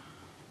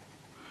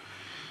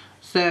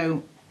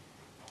 So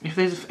if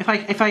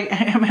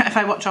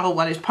I watch a whole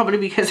one, it's probably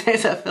because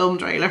there's a film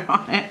trailer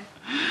on it.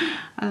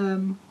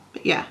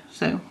 But yeah,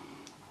 so.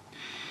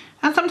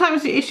 And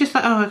sometimes it's just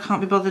like, oh, I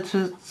can't be bothered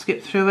to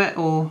skip through it,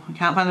 or I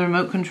can't find the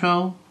remote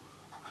control.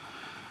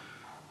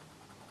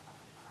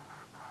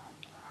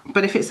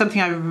 But if it's something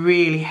I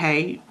really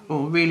hate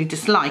or really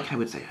dislike, I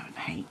would say I would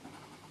hate.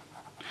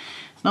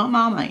 It's not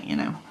Marmite, you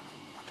know.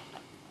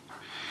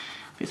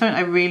 If it's something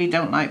I really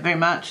don't like very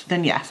much,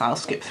 then yes, I'll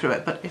skip through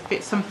it. But if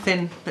it's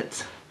something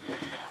that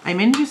I'm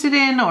interested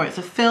in, or it's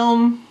a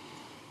film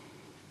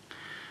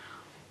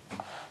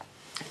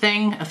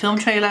thing, a film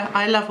trailer,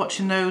 I love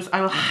watching those.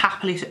 I will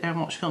happily sit there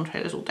and watch film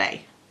trailers all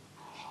day.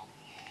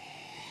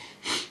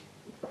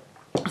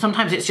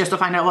 Sometimes it's just to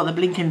find out what the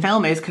blinking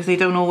film is, because they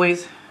don't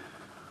always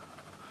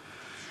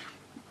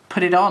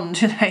put it on,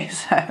 do they?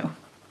 So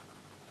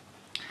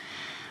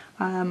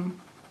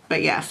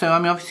but yeah, so I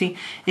mean, obviously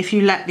if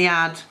you let the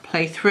ad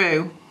play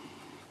through,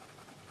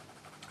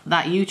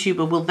 that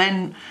YouTuber will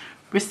then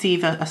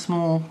receive a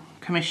small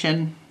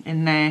commission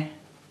in their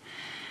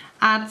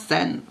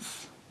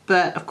AdSense.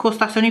 But of course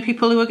that's only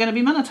people who are going to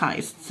be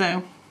monetized,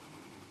 so,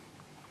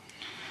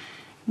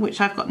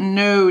 which I've got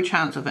no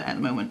chance of it at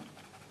the moment.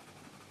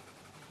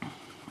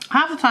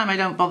 Half the time I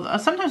don't bother.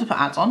 Sometimes I put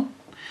ads on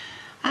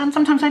and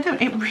sometimes I don't.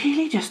 It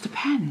really just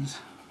depends.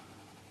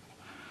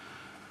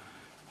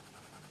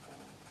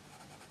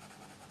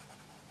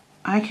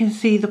 I can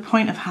see the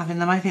point of having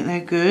them. I think they're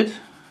good.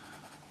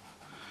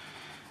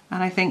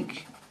 And I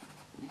think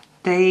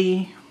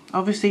they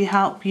obviously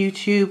help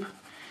YouTube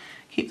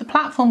keep the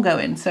platform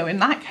going. So in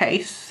that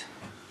case,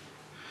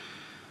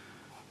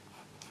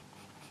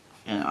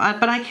 you know,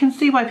 but I can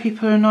see why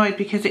people are annoyed,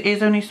 because it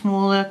is only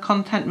smaller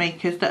content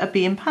makers that are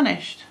being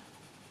punished.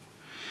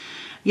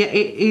 Yet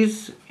it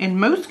is, in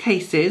most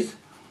cases,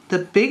 the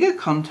bigger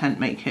content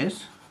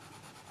makers,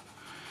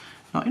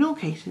 not in all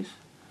cases,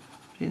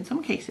 but in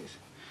some cases,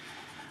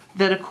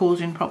 that are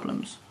causing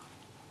problems.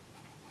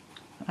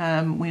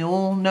 We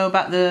all know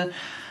about the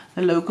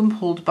Logan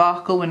Paul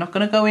debacle. We're not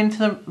going to go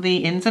into the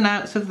ins and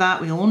outs of that.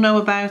 We all know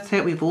about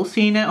it. We've all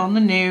seen it on the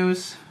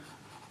news.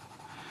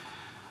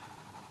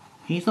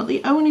 He's not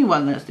the only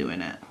one that's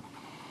doing it.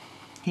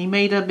 He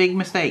made a big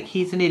mistake.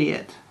 He's an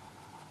idiot.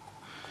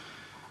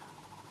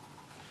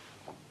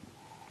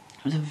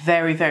 It was a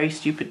very, very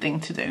stupid thing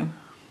to do.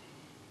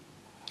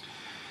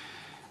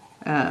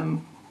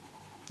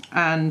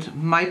 And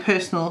my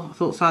personal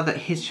thoughts are that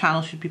his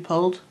channel should be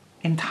pulled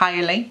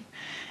entirely.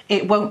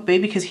 It won't be,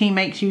 because he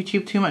makes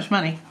YouTube too much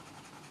money.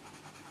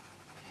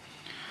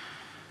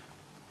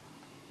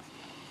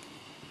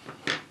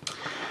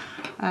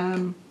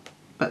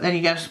 But then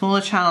you get a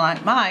smaller channel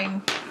like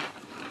mine,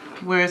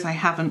 whereas I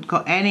haven't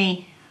got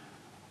any,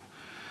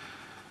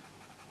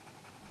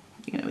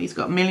 you know, he's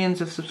got millions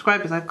of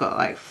subscribers. I've got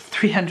like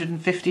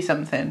 350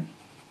 something.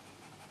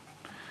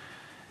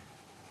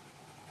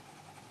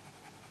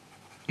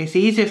 It's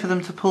easier for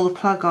them to pull the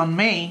plug on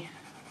me,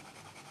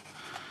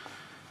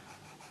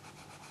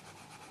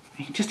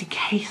 just in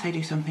case I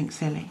do something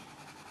silly,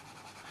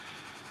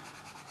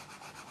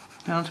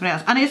 than on somebody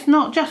else. And it's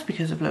not just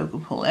because of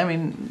Logan Paul. I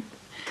mean,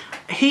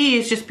 he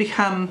has just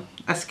become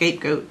a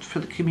scapegoat for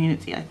the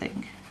community, I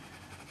think.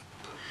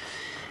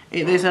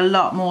 There's a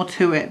lot more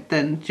to it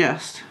than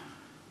just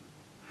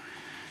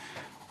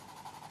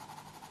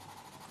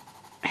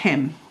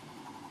him.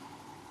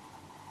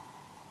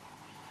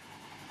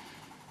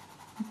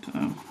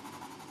 So,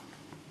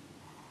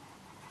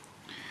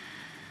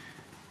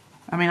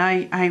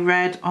 mean, I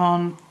read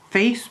on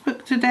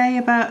Facebook today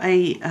about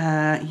a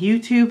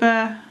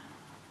YouTuber.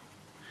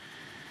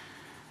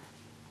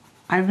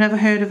 I've never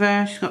heard of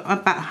her. She's got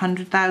about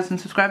 100,000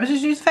 subscribers, so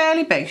she's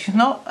fairly big. She's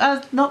not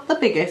the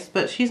biggest,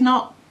 but she's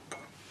not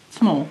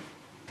small.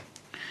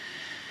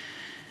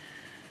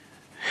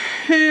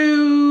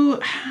 Who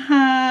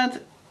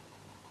had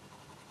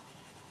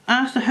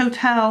asked a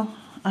hotel,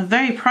 a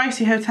very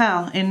pricey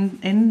hotel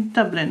in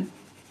Dublin,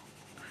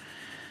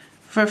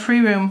 for a free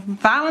room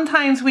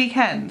Valentine's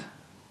weekend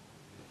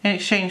in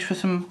exchange for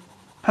some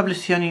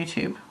publicity on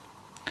YouTube.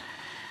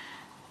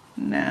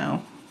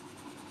 Now,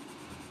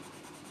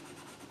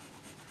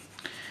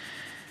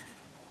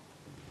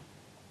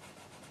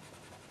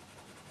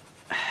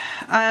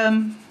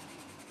 and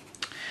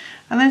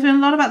there's been a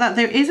lot about that.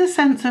 There is a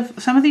sense of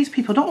some of these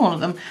people, not all of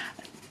them,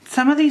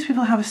 some of these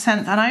people have a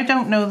sense, and I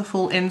don't know the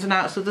full ins and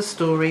outs of the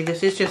story,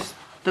 this is just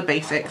the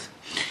basics,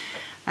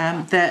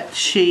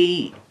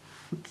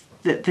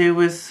 that there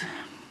was,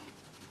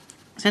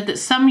 said that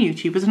some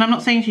YouTubers, and I'm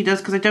not saying she does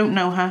because I don't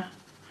know her,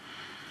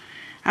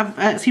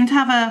 seem to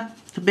have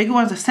the bigger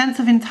ones, a sense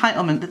of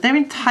entitlement, that they're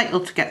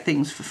entitled to get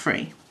things for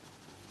free.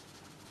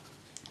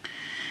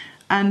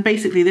 And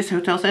basically this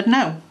hotel said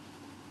no.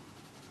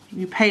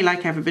 You pay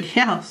like everybody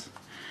else.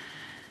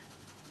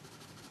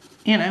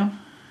 You know.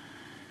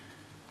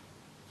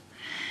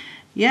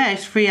 Yeah,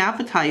 it's free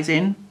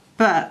advertising,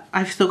 but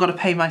I've still got to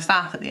pay my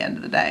staff at the end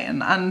of the day.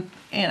 And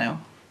you know,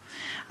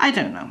 I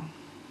don't know.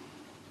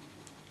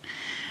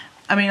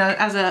 I mean,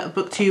 as a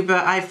booktuber,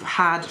 I've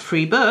had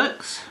free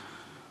books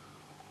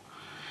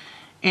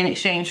in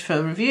exchange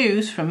for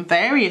reviews from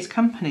various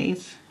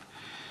companies.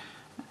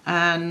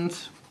 And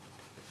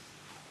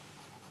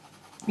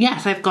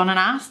yes, I've gone and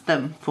asked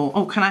them for,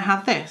 oh, can I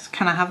have this?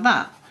 Can I have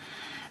that?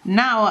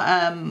 Now,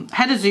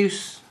 Head of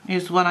Zeus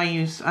is one I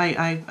use,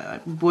 I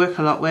work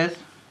a lot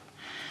with.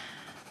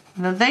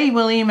 Now, they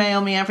will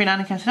email me every now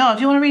and again and say, oh,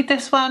 do you want to read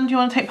this one? Do you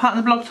want to take part in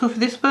the blog tour for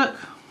this book?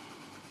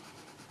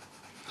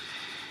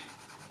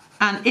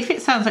 And if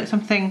it sounds like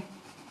something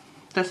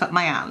that's up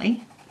my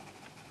alley,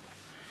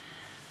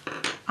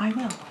 I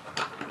will.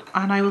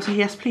 And I will say,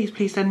 yes,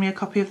 please send me a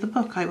copy of the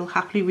book. I will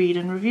happily read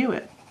and review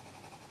it.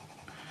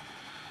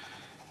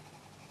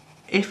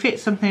 If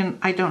it's something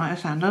I don't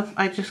understand of,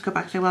 I just go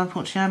back and say, well,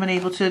 unfortunately, I'm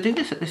unable to do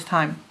this at this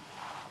time.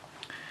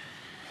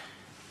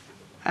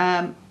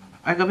 I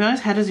gotta be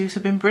honest, Head of Zeus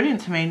have been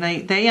brilliant to me.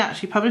 They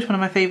actually published one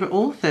of my favourite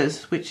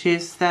authors, which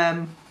is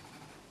Terry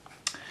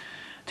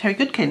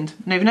Goodkind.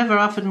 And they've never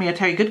offered me a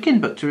Terry Goodkind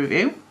book to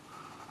review,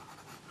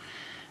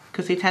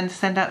 because they tend to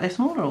send out their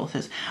smaller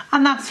authors.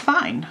 And that's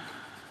fine.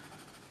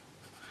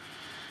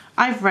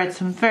 I've read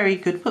some very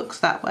good books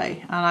that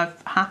way, and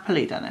I've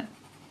happily done it.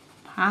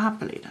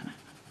 Happily done it.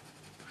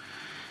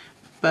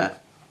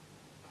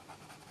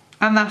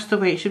 And that's the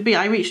way it should be.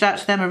 I reached out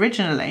to them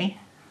originally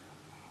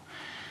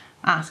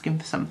asking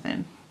for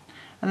something,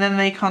 and then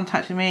they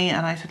contacted me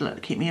and I said,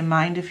 look, keep me in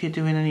mind if you're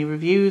doing any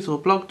reviews or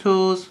blog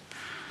tours.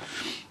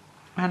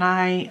 And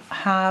I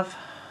have,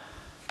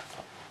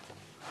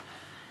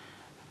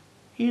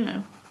 you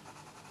know,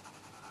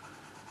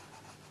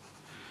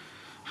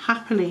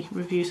 happily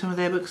review some of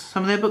their books.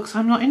 Some of their books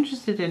I'm not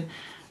interested in.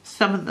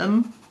 Some of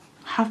them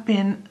have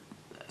been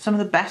some of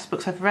the best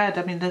books I've read.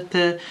 I mean,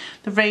 the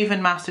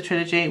Raven Master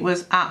trilogy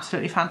was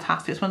absolutely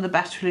fantastic. It's one of the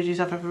best trilogies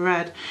I've ever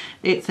read.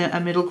 It's a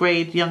middle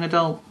grade young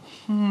adult.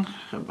 I'm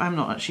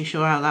not actually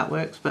sure how that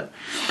works, but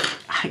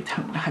I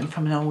don't know. I'm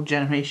from an old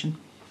generation.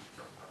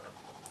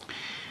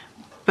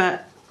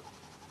 But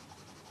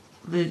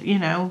you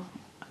know,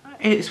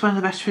 it's one of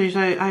the best trilogies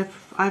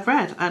I've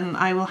read, and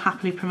I will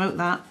happily promote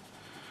that.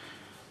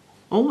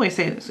 Always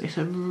say it's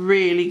a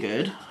really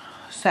good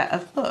set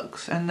of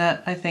books, and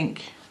that I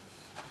think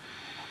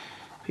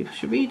people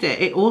should read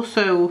it. It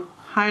also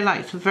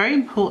highlights a very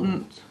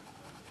important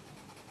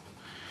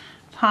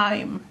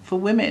time for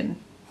women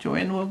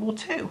during World War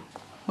II,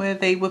 where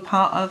they were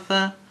part of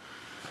the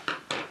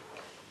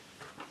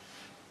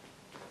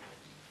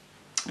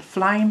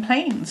flying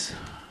planes.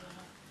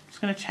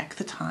 Just going to check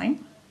the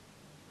time.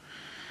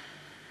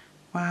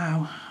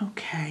 Wow,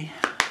 okay.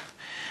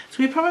 So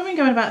we've probably been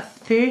going about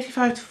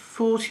 35 to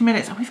 40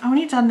 minutes, and we've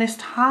only done this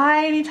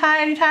tiny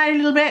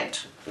little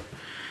bit.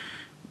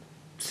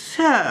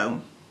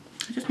 So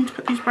I just need to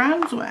put these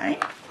browns away.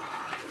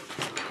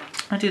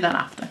 I'll do that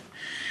after.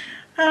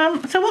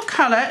 So what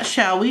colour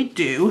shall we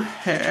do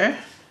her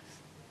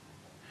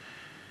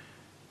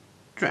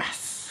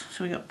dress?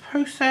 So we got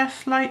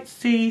Process, Light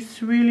Sea,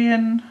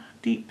 Cerulean,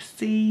 Deep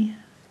Sea.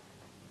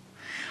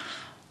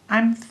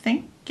 I'm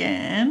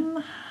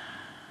thinking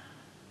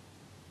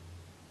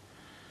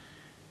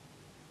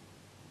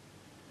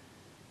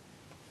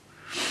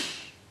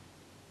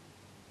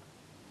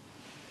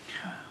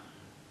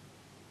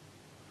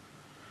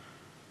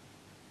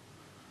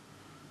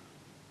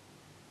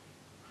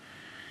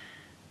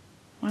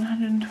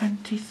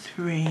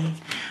 $123.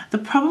 The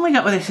problem we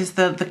got with this is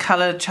the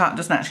colour chart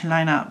doesn't actually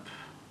line up.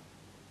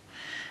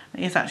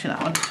 It is actually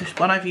that one. It's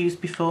one I've used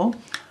before.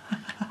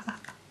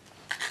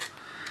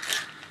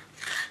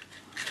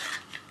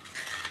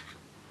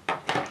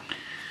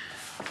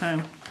 So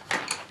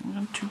I'm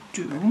going to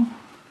do...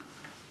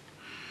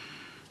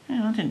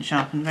 Yeah, that didn't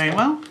sharpen very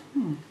well.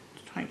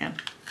 Let's try again.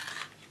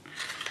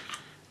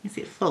 Is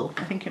it full?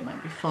 I think it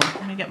might be full.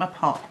 Let me get my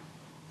pot.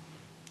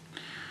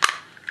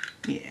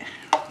 Yeah.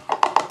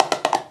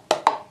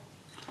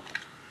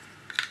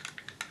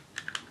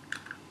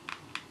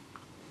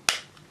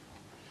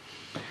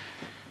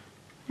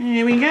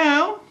 Here we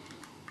go.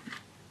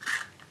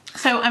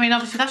 So, I mean,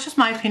 obviously that's just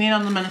my opinion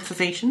on the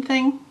monetization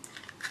thing.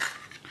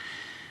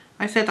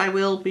 I said I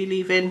will be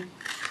leaving,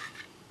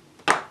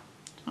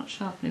 it's not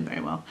sharpening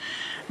very well,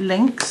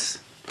 links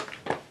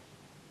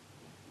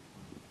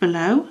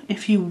below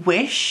if you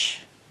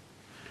wish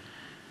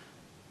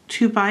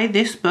to buy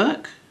this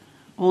book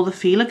or the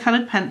feeler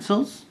coloured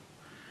pencils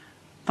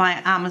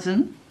via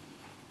Amazon.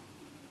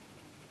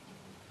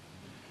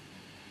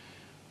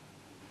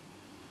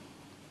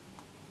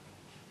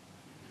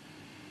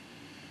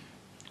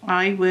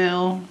 I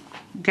will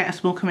get a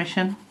small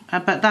commission,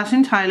 but that's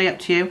entirely up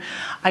to you.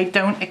 I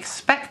don't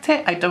expect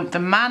it, I don't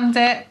demand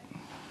it.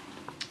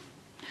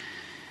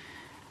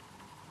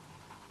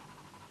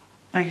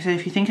 Like I said,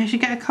 if you think I should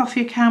get a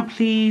coffee account,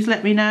 please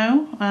let me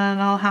know,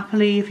 and I'll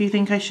happily, if you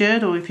think I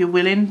should, or if you're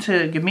willing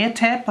to give me a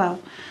tip,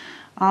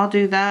 I'll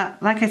do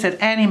that. Like I said,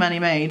 any money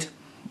made.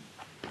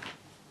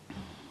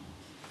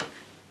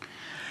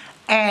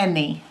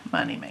 Any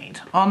money made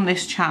on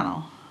this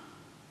channel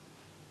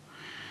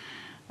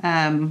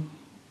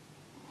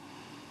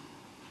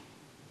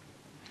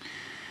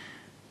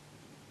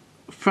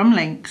from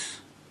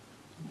links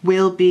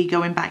will be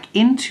going back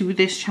into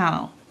this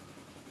channel,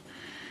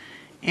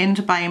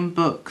 into buying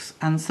books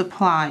and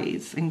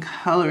supplies and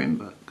colouring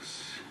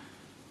books.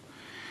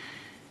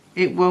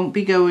 It won't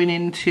be going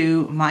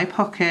into my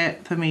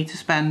pocket for me to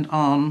spend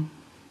on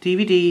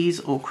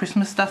DVDs or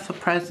Christmas stuff for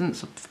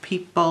presents for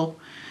people.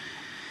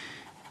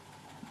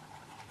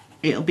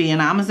 It'll be an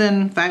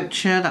Amazon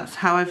voucher. That's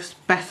how I've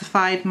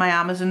specified my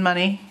Amazon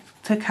money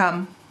to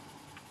come.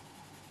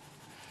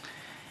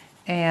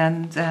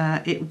 And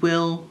it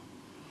will...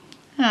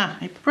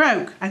 it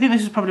broke. I think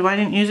this is probably why I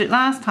didn't use it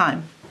last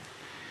time.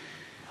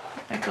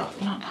 I got,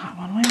 not that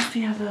one, where's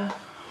the other?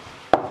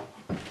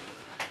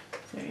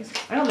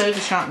 Seriously, I got loads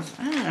of sharpness.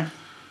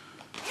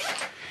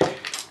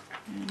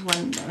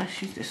 One,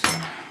 let's use this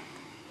one.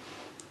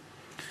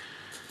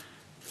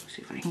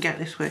 See if I can get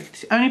this working.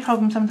 The only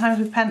problem sometimes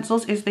with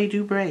pencils is they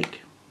do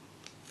break.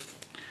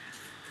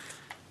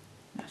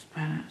 That's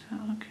better. Is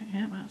that okay?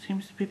 Yeah, that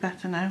seems to be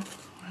better now.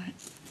 Right.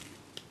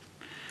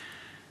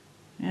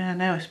 Yeah,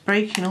 no, it's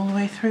breaking all the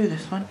way through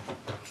this one.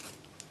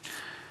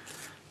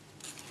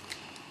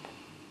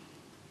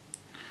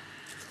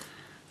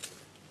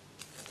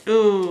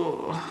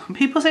 Oh,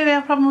 people say they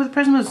have a problem with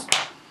Prismas.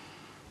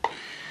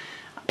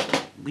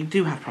 We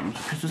do have problems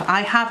with Prismas.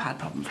 I have had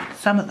problems with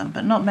some of them,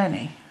 but not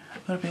many.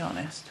 I've got to be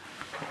honest.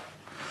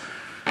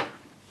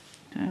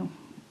 So,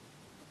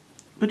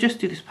 we'll just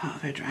do this part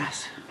of her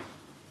dress.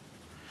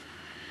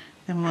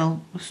 Then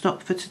we'll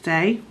stop for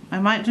today. I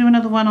might do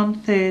another one on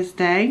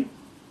Thursday.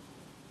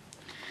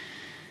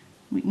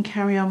 We can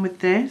carry on with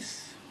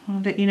this. I'll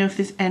let you know if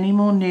there's any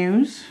more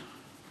news.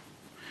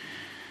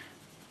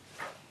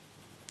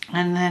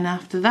 And then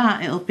after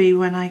that, it'll be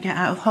when I get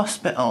out of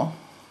hospital.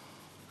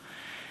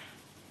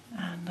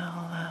 And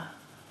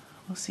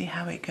we'll see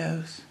how it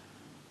goes.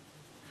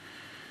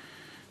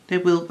 There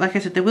will, like I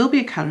said, there will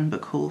be a colouring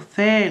book haul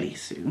fairly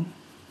soon.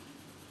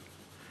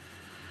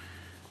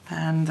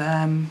 And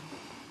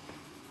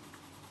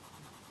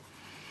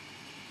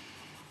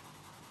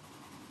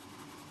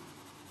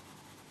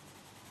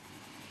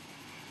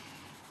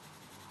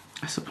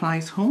a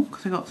supplies haul,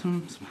 because I got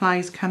some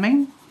supplies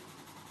coming.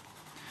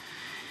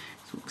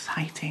 So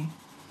exciting.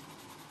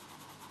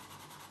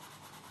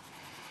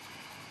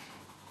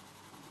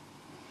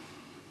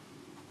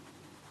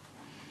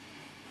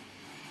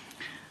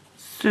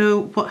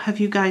 So what have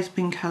you guys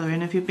been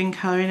colouring? Have you been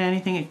colouring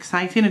anything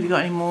exciting? Have you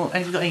got any more?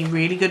 Have you got any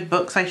really good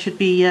books I should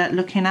be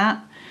looking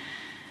at?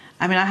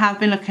 I mean, I have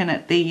been looking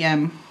at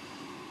the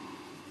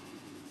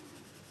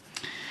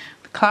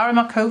Clara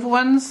Markova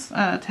ones,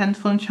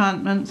 Tentful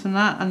Enchantments and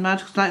that, and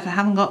Magical Delights. I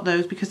haven't got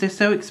those because they're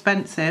so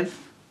expensive.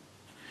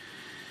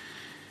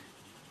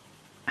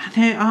 And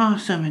there are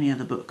so many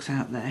other books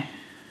out there.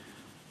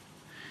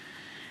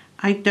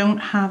 I don't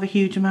have a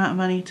huge amount of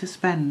money to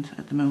spend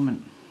at the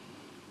moment.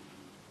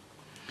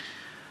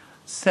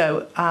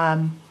 So,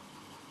 I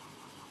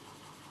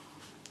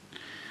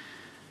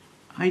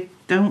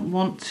don't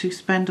want to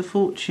spend a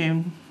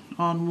fortune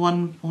on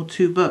 1 or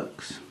 2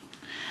 books.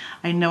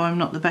 I know I'm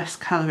not the best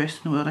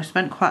colourist in the world. I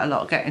spent quite a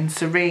lot getting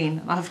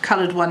Serene. I've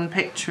coloured 1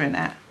 picture in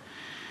it.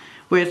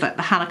 Whereas like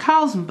the Hannah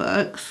Carlson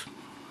books,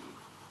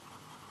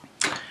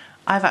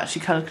 I've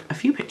actually coloured a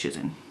few pictures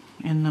in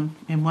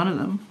one of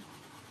them.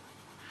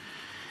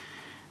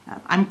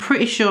 I'm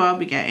pretty sure I'll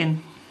be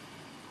getting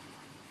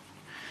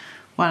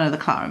one of the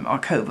Clara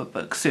Markova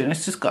books soon.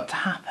 It's just got to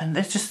happen.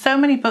 There's just so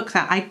many books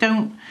out. It's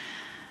like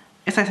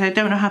I said, I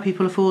don't know how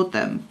people afford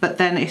them, but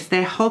then it's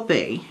their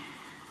hobby.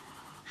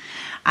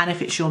 And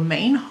if it's your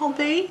main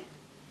hobby,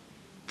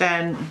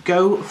 then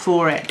go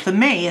for it. For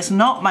me, it's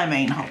not my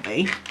main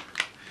hobby.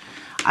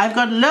 I've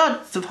got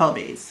lots of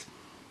hobbies,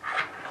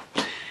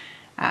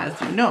 as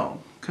you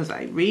know, because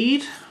I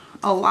read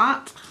a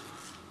lot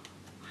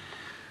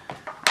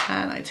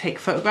and I take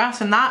photographs,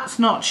 and that's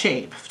not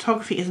cheap.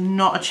 Photography is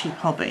not a cheap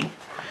hobby.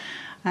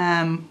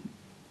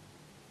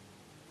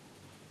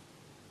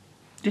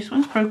 This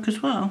one's broke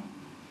as well.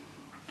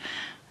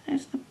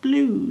 There's the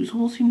blues,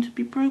 all seem to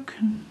be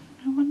broken.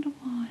 I wonder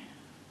why.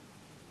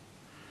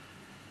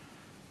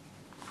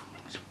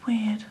 It's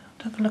weird.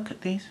 Let's have a look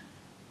at these.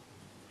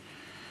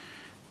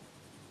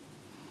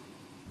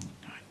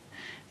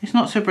 It's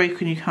not so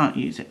broken you can't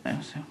use it though,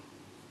 so.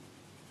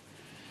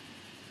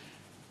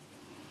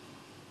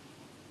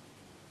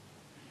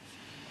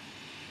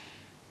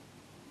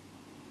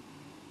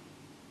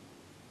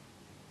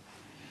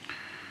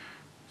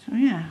 So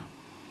yeah.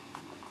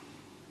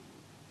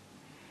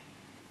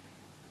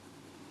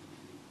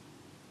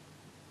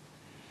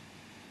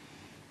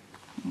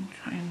 I'll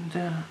try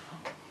and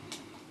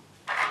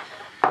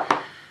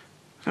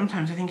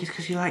sometimes I think it's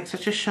because you like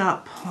such a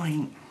sharp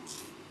point.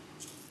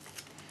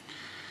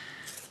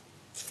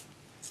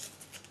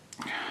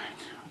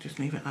 Just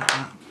leave it like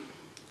that.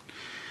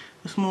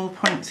 The smaller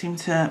points seem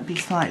to be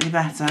slightly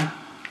better.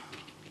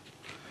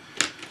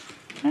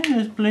 Only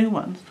those blue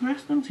ones, the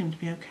rest of them seem to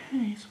be okay.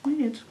 It's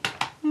weird.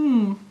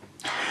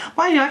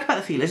 What I like about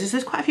the feelers is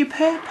there's quite a few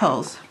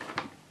purples.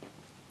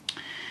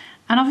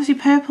 And obviously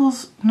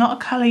purple's not a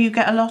colour you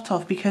get a lot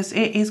of because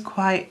it is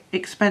quite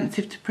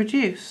expensive to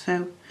produce.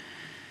 So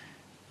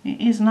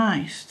it is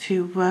nice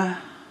to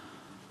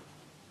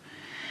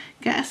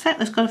get a set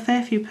that's got a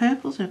fair few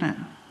purples in it.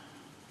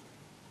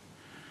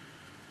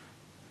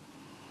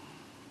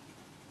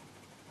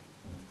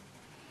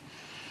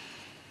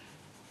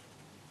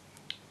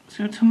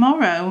 So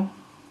tomorrow,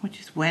 which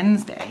is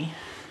Wednesday,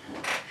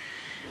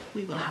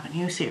 we will have a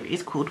new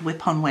series called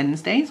Whip on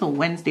Wednesdays, or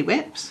Wednesday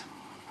Whips.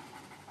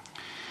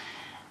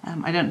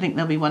 I don't think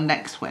there'll be one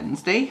next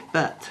Wednesday,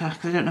 but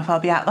because I don't know if I'll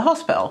be at the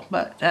hospital,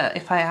 but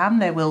if I am,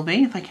 there will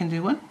be, if I can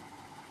do one.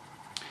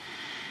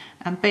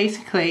 And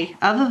basically,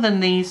 other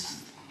than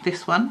this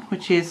one,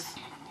 which is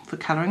for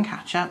colour and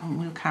catch up, and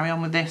we'll carry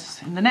on with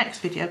this in the next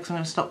video because I'm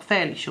going to stop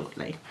fairly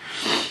shortly.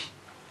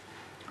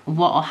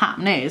 What will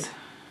happen is,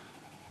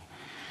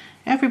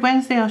 every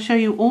Wednesday I'll show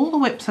you all the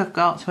whips I've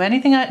got, so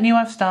anything new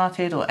I've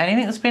started or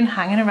anything that's been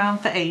hanging around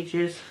for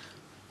ages.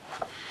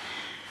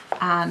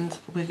 And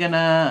we're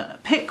gonna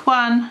pick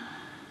one.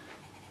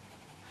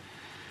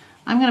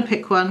 I'm gonna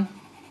pick one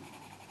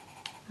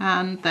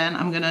and then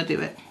I'm gonna do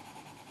it.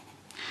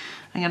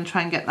 I'm gonna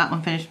try and get that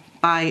one finished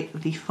by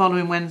the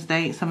following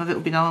Wednesday. Some of it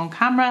will be done on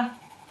camera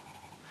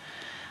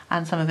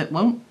and some of it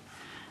won't.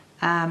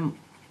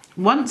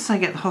 Once I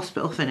get the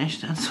hospital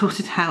finished and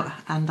sorted out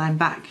and I'm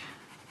back,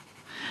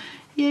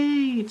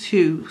 yay,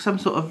 to some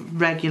sort of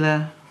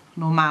regular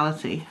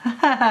normality,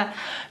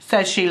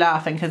 says she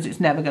laughing because it's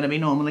never going to be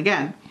normal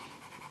again,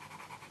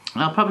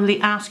 I'll probably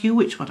ask you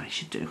which one I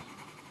should do.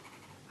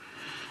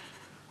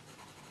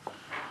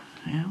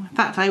 Yeah, in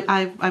fact, I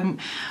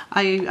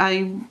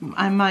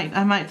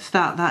might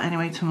start that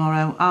anyway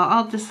tomorrow.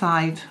 I'll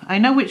decide. I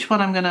know which one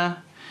I'm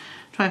gonna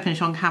try and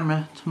finish on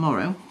camera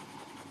tomorrow.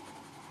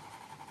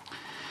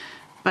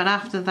 But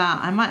after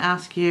that, I might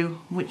ask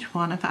you which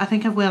one. I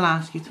think I will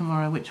ask you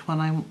tomorrow which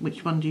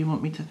one do you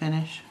want me to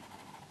finish?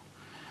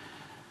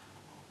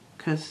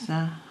 Because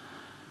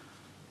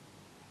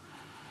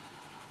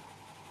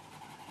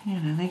you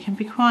know, they can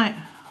be quite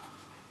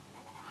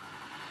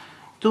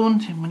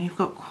daunting when you've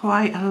got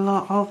quite a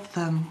lot of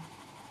them.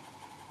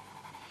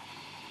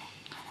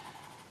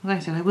 Like I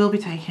said, I will be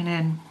taking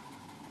in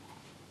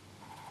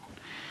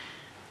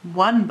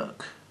one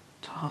book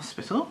to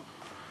hospital,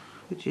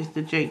 which is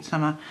the Jade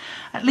Summer,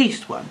 at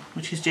least one,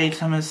 which is Jade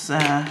Summer's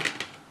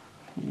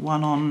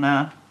one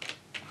on,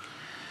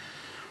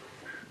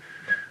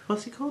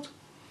 what's it called?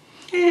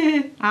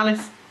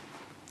 Alice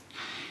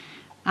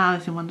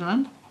in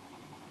Wonderland.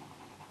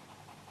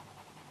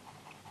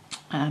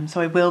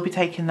 So I will be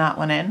taking that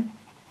one in.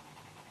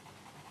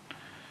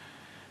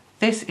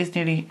 This is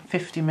nearly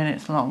 50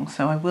 minutes long,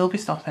 so I will be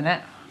stopping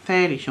it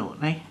fairly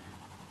shortly.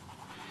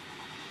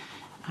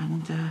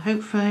 And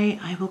hopefully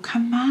I will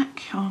come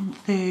back on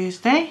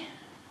Thursday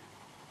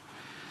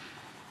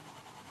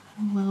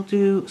and we'll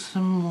do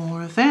some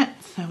more of it.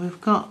 So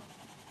we've got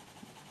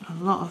a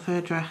lot of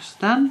her dress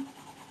done.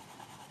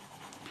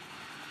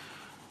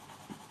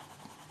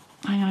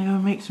 I'm going to go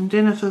and make some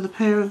dinner for the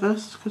pair of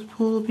us because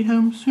Paul will be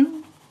home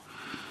soon.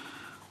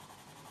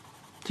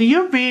 So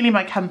you're really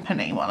my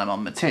company while I'm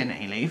on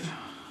maternity leave.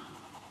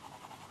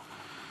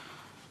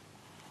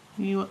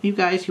 You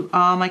guys, you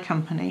are my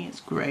company. It's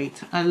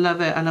great. I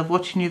love it. I love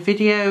watching your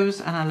videos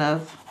and I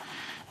love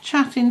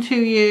chatting to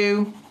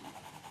you.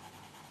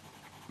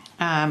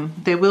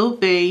 There will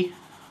be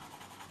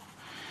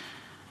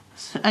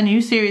a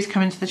new series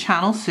coming to the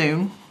channel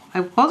soon.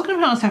 I was going to put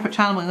it on a separate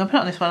channel, but I'm going to put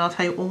it on this one. I'll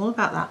tell you all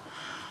about that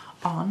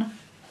on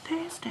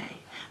Thursday.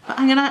 But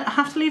I'm going to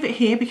have to leave it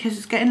here because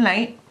it's getting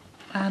late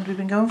and we've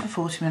been going for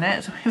 40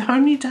 minutes. We've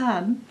only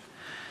done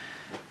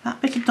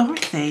that bit of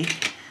Dorothy.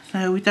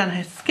 So we've done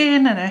her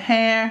skin and her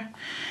hair,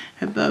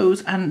 her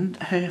bows and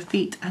her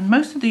feet, and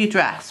most of the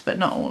dress, but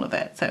not all of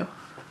it. So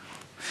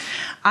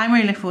I'm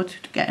really looking forward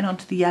to getting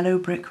onto the yellow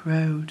brick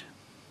road.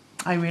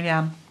 I really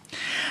am.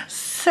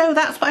 So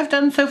that's what I've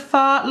done so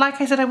far. Like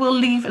I said, I will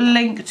leave a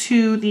link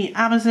to the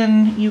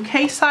Amazon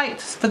UK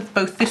sites for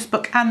both this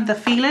book and the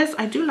feelers.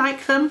 I do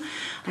like them.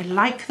 I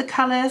like the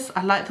colours.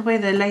 I like the way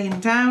they're laying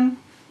down.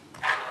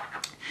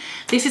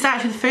 This is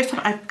actually the first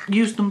time I've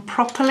used them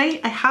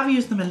properly. I have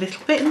used them a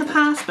little bit in the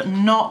past, but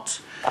not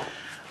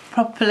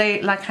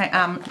properly like I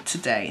am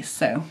today.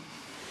 So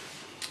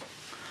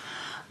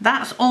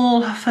that's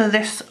all for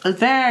this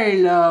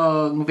very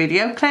long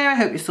video. Claire, I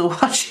hope you're still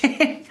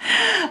watching.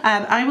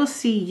 I will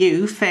see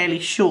you fairly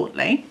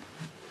shortly.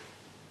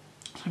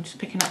 So I'm just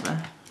picking up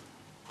a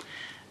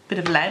bit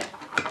of lead.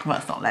 Well,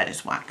 it's not lead,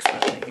 it's wax.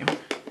 But there you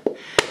go.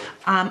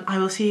 I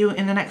will see you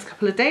in the next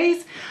couple of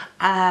days.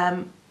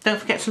 Don't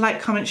forget to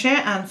like, comment,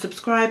 share and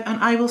subscribe, and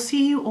I will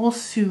see you all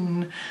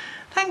soon.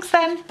 Thanks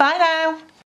then. Bye now.